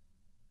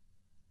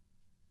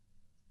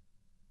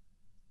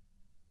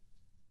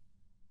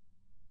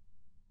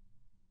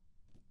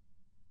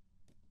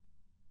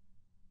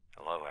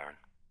 Hello, Aaron.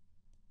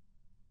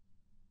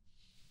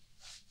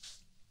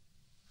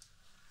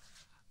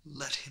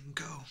 Let him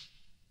go.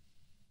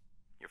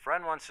 Your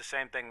friend wants the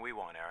same thing we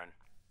want, Aaron.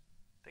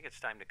 I think it's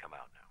time to come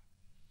out now.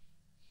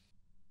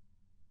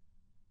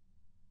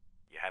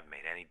 You haven't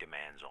made any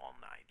demands all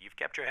night. You've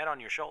kept your head on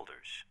your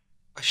shoulders.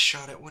 I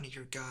shot at one of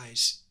your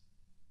guys.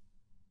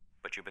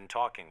 But you've been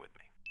talking with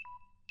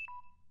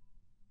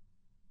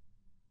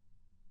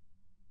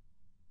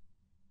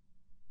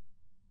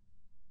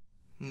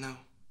me. No.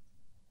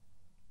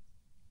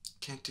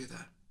 Can't do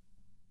that.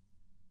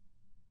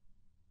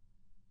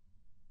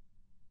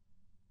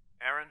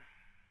 Aaron,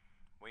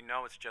 we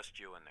know it's just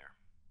you in there.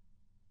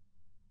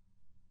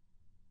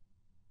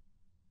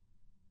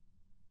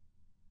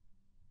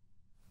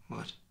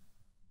 What?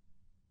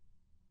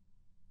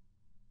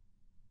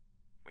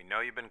 We know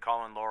you've been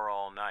calling Laura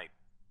all night.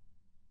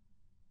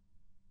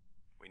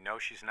 We know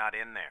she's not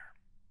in there.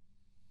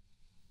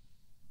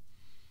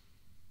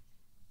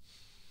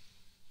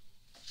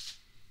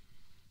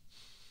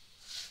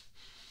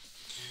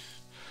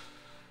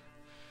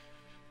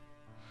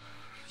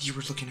 You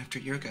were looking after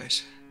your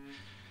guys.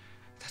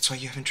 That's why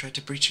you haven't tried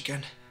to breach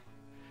again.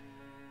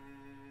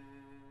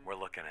 We're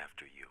looking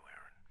after you,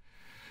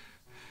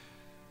 Aaron.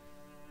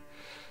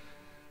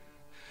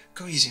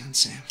 Go easy on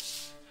Sam.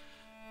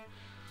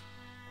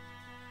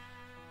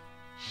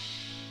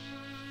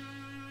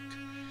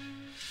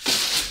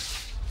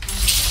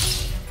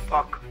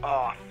 Fuck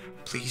off.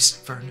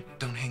 Please, Vern,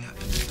 don't hang up.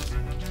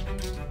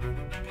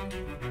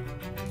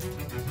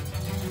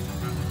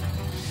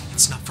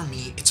 It's not for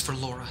me, it's for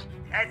Laura.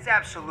 That's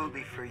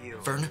absolutely for you.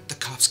 Vern, the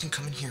cops can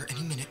come in here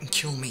any minute and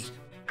kill me.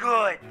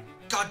 Good.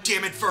 God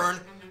damn it,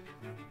 Vern.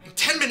 In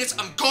 10 minutes,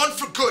 I'm gone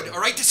for good,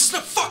 alright? This isn't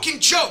a fucking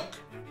joke!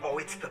 Oh,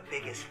 it's the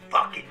biggest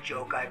fucking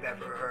joke I've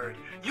ever heard.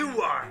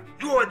 You are.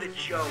 You're the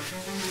joke.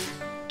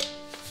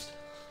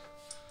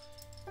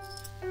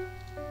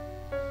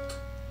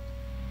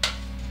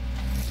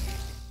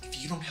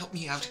 If you don't help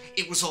me out,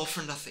 it was all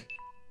for nothing.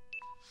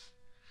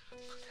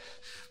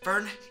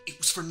 Vern, it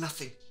was for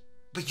nothing.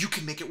 But you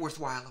can make it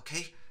worthwhile,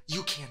 okay?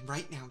 You can,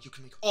 right now. You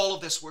can make all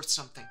of this worth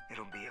something.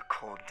 It'll be a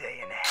cold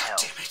day in hell.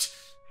 God damn it.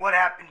 What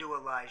happened to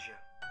Elijah?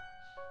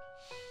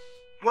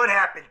 What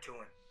happened to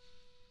him?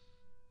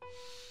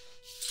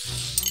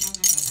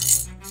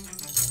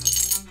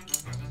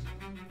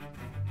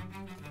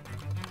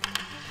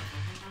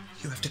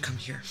 You have to come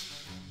here.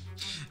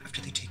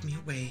 After they take me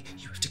away,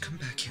 you have to come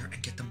back here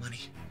and get the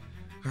money.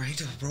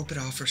 Alright? I'll rope it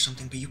off or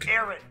something, but you can...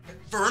 Aaron!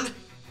 Vern!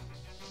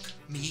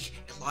 Me,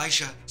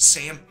 Elijah,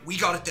 Sam, we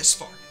got it this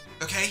far,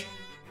 okay?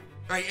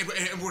 Alright,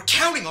 and we're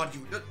counting on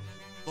you.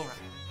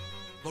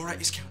 Laura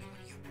is counting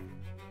on you.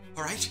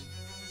 Alright?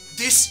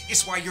 This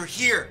is why you're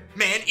here,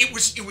 man. It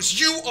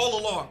was you all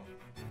along.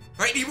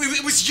 Right?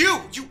 It was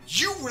you.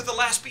 You were the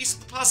last piece of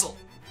the puzzle.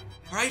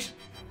 Alright?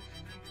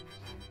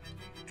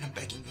 And I'm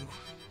begging you.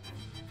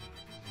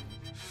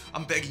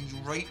 I'm begging you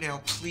right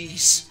now,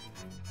 please.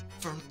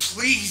 Vern,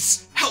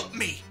 please help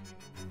me.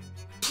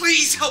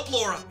 Please help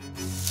Laura.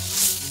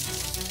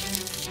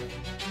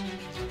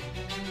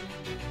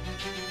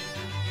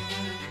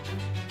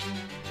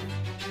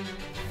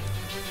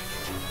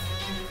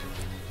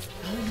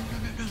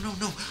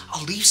 No.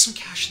 I'll leave some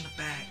cash in the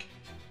bag.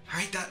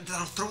 Alright,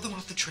 that'll throw them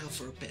off the trail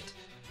for a bit.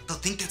 They'll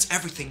think that's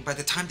everything. By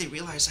the time they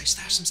realize I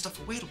stashed some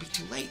stuff away, it'll be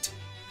too late.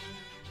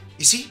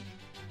 You see?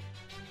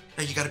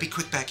 Now you gotta be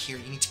quick back here.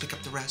 You need to pick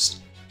up the rest.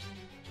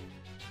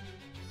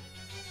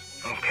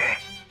 Okay.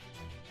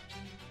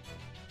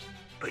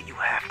 But you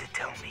have to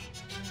tell me.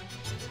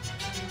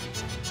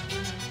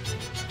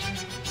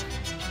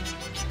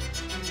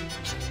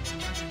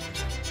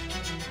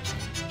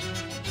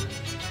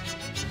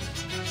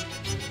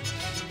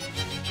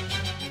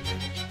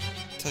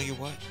 Tell you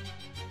what?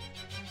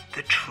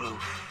 The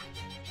truth.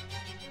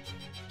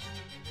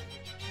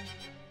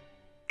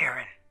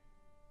 Aaron.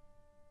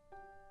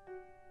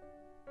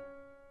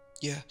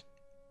 Yeah.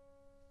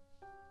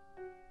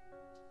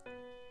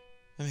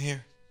 I'm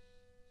here.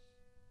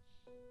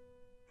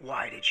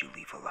 Why did you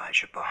leave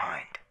Elijah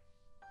behind?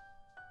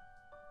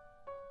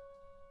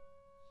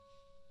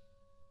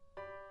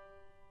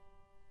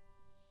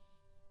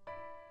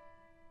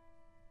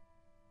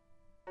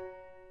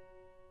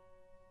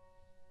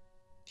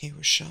 He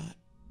was shot.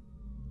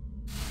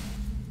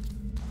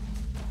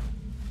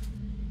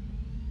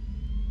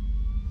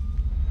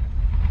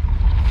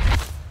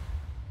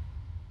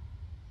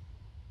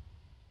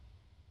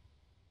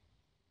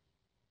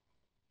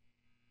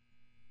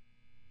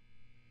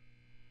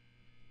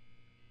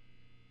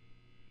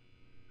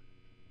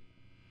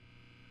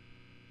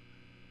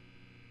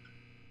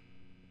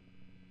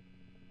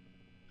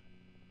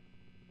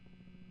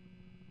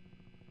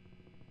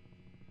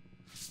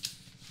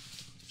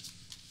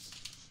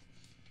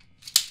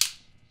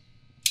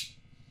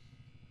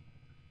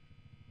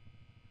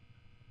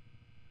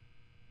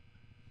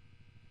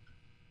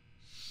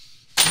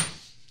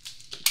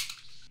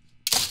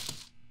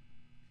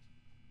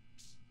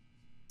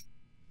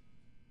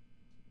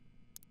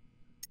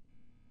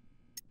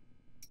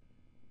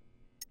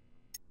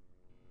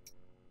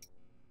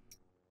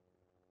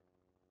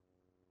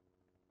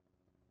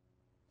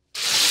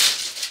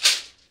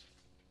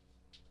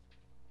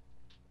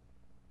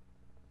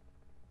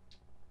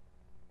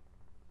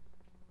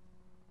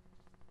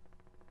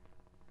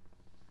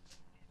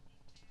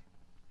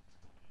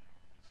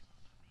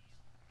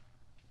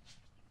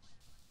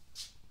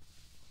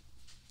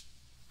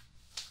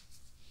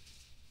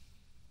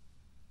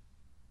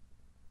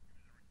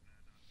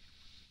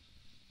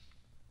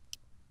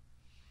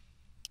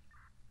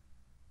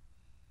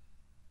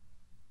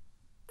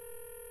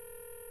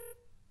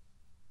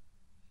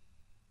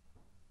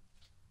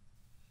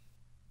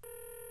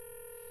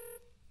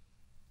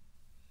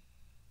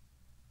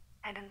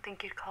 I didn't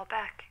think you'd call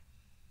back.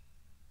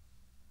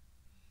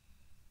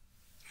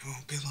 It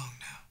won't be long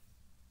now.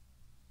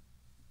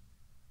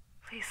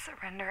 Please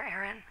surrender,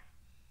 Aaron.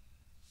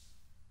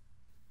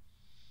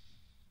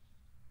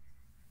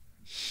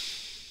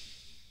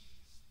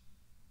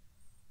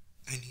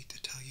 I need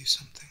to tell you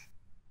something.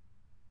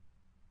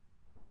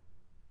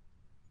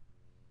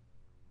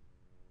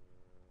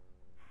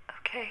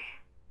 Okay.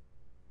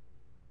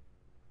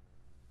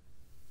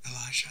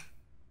 Elijah.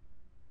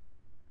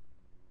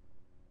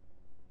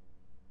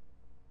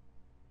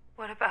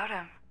 What about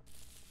him?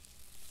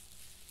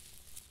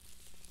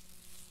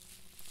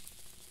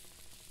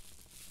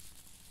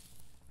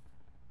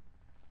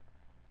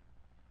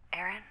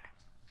 Aaron?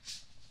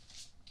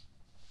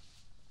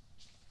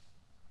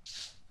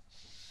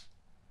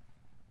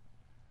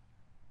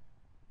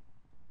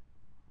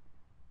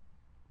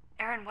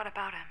 Aaron, what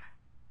about him?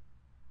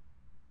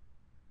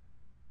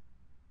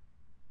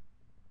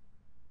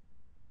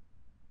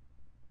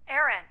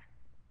 Aaron!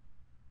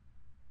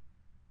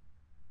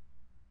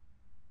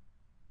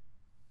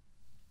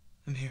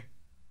 I'm here.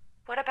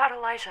 What about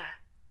Elijah?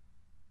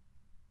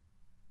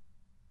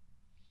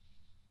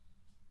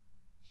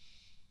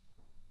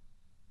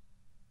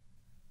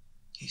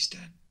 He's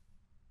dead.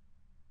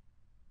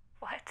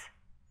 What?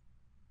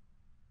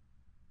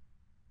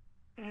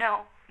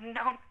 No,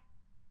 no.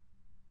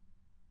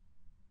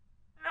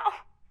 No.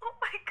 Oh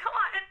my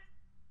God.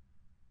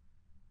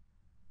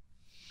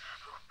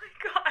 Oh my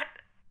God.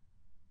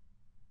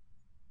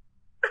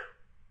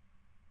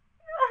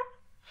 No.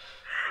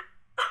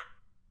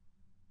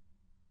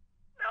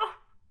 No.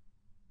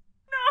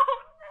 No.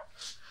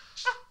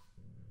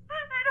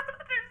 I don't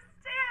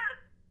understand.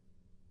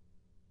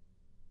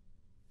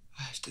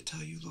 I have to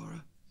tell you,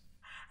 Laura.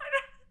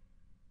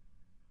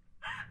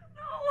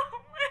 No.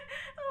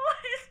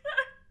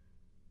 Elijah.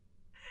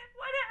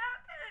 What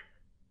happened?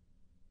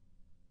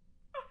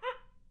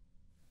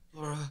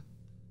 Laura,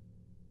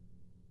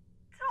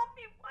 Tell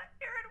me what,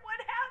 Aaron, what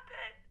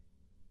happened?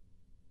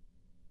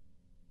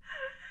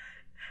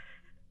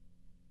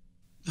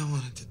 I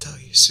wanted to tell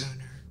you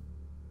sooner.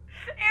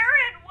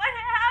 Aaron, what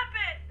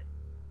happened?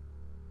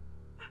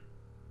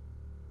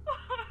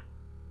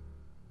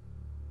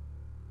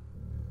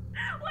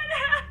 What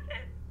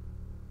happened?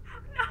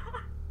 No.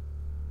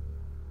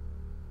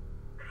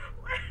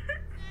 What?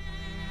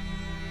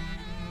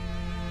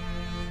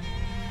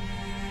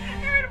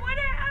 Aaron, what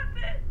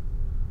happened?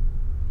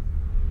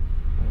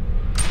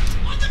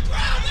 On the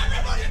ground,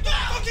 everybody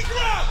down! Fucking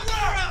ground!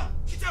 Ground!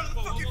 Get down to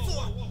the fucking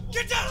floor!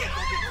 Get down to the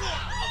fucking floor!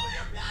 Open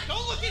your bag!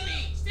 Don't look at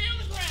me! Stay on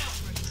the ground!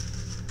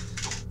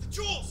 The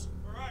jewels!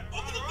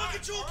 Open the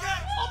fucking jewel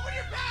case! Open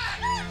your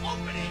bag!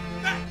 Open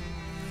it! Back!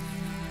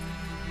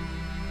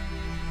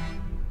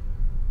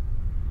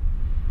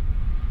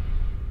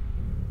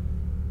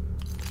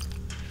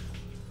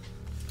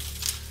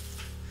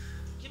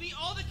 Give me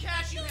all the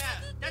cash you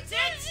have! That's it!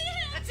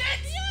 That's it!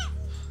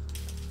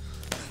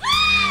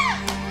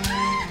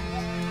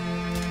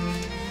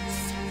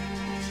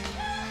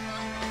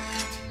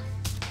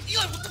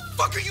 Eli, what the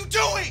fuck are you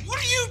doing? What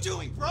are you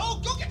doing, bro?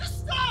 Go get the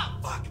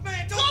stuff! Fuck,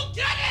 man, don't... Go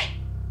get it!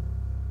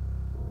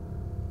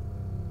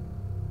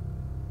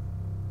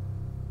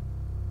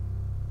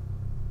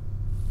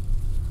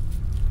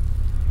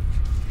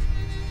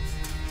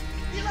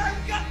 Eli,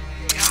 we got...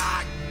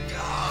 God!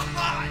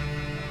 God!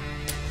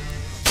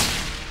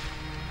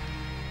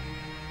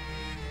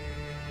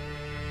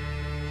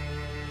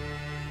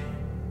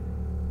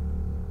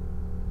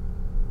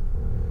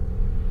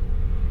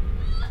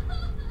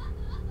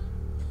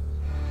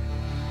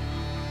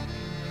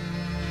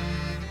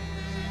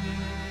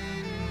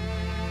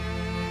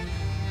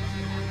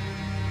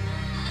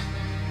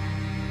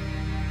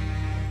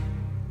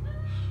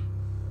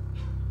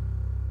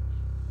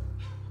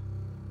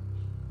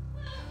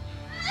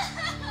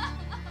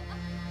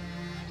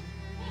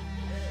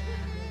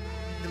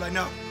 Eli,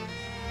 no.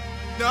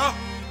 No!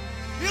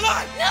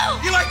 Eli! No!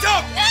 Eli,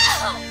 don't!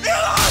 No!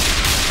 Eli!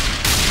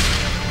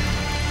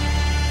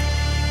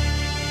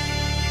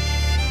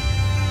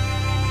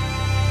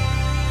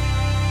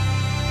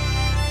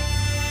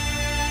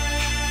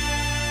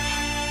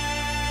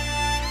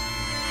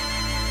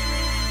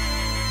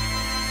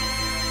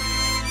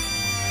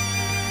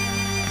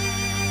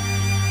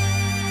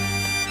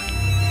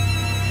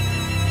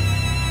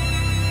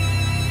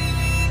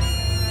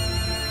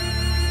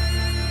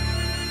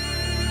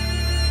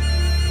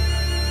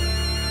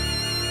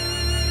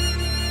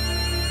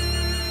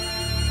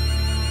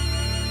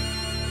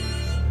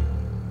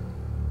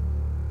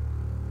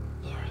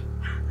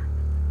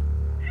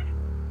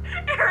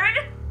 Aaron?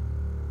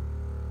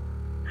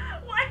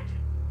 What?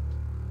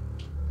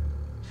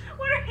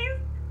 What are you...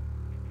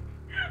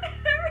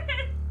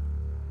 Aaron?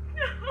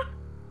 No.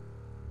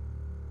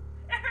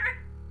 Aaron?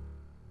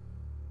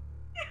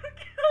 You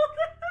killed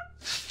him.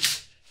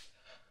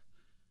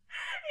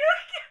 You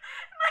killed...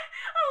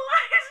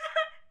 Elijah!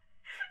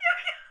 You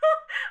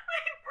killed my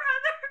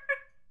brother.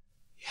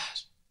 Yes.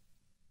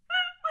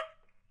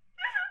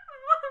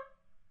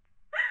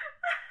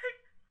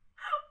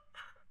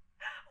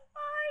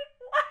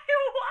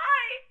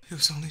 Why? It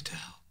was only to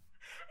help.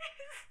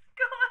 He's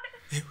gone.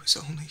 It was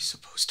only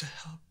supposed to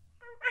help.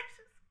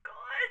 Elijah's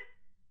gone.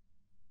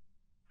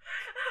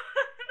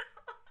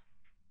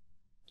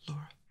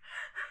 Laura,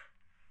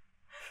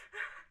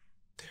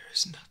 there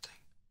is nothing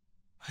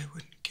I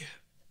wouldn't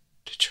give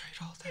to trade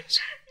all this.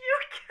 You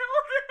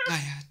killed him. I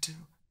had to.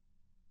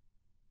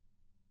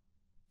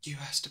 You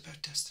asked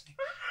about destiny.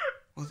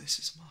 Well, this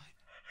is mine.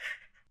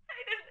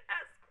 I didn't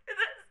ask for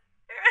this.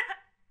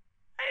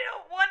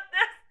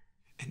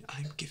 And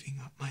I'm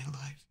giving up my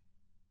life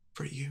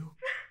for you.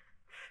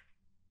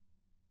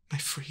 My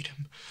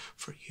freedom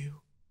for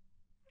you.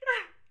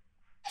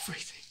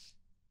 Everything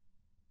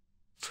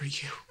for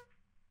you.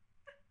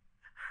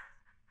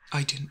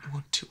 I didn't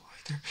want to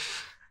either,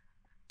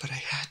 but I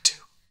had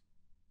to.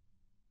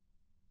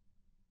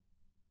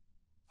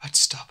 I'd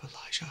stop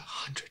Elijah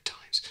 100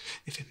 times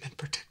if it meant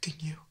protecting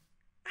you.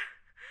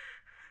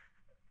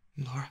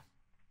 Laura,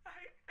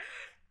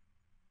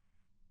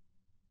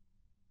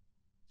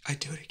 I'd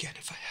do it again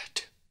if I had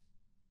to.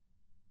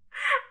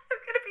 I'm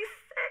gonna be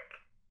sick.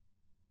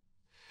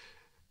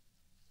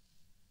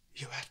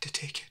 You have to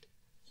take it.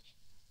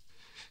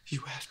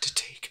 You have to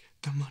take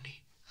the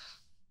money.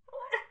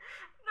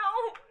 No,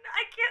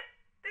 I can't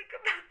think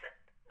about that.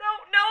 No,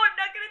 I'm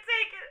not gonna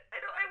take it.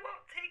 I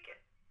won't take it.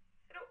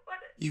 I don't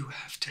want it. You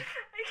have to.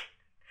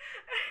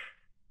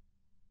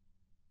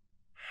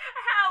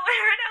 How,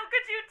 Aaron? How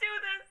could you do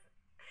this?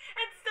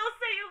 And still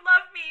say you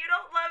love me. You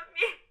don't love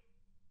me.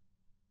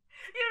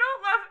 You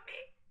don't love me.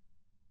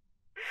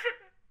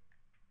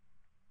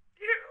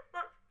 You don't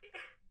love me.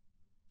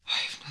 I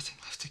have nothing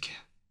left to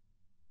give.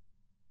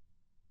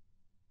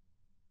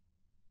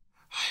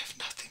 I have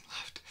nothing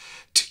left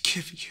to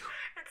give you.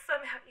 And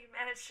somehow you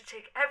managed to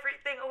take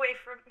everything away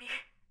from me.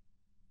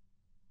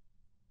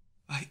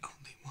 I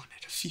only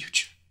wanted a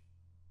future.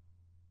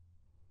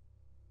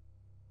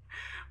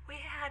 We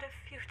had a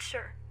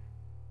future.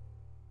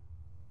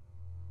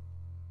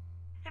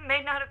 It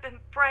may not have been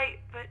bright,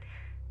 but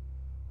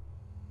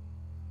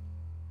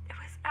it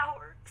was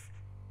ours.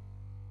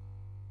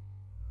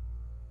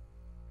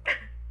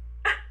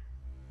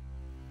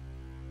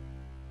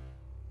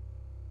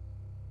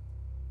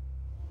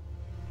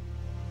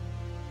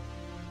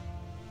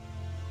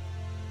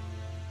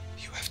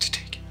 You have to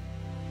take it.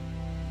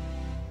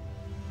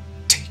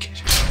 Take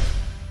it.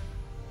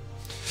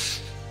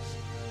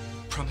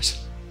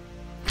 Promise.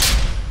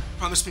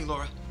 Promise me,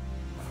 Laura.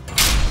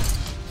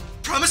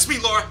 Promise me,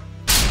 Laura.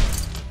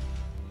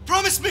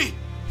 Promise me!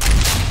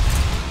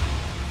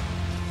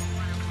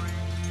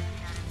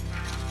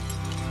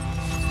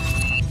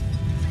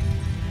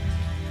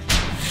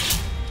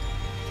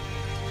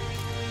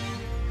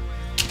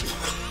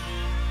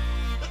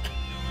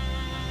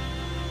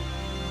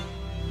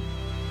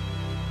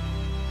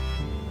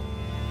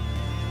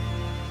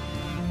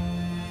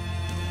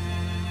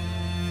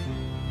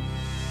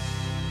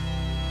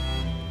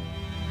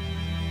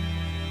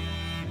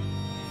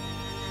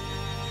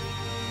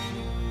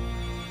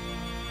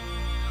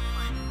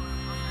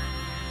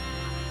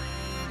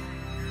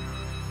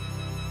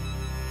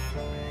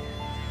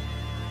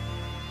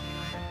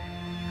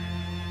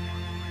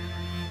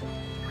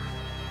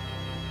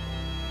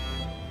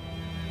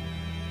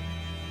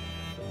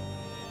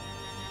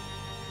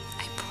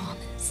 I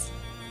promise.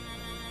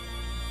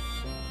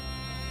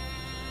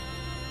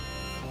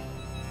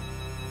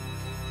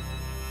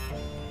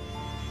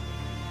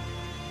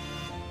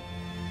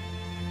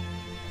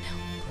 Now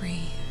breathe.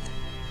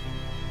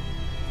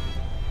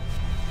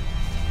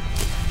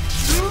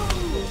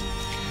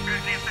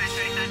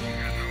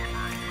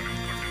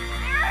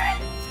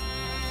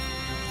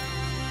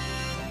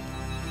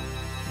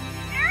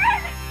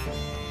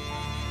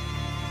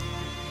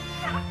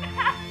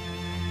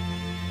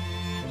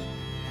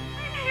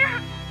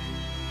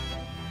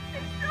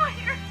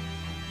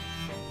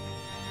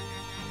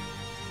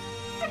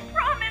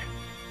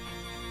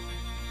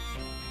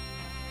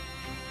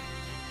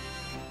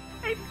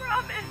 I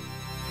promise.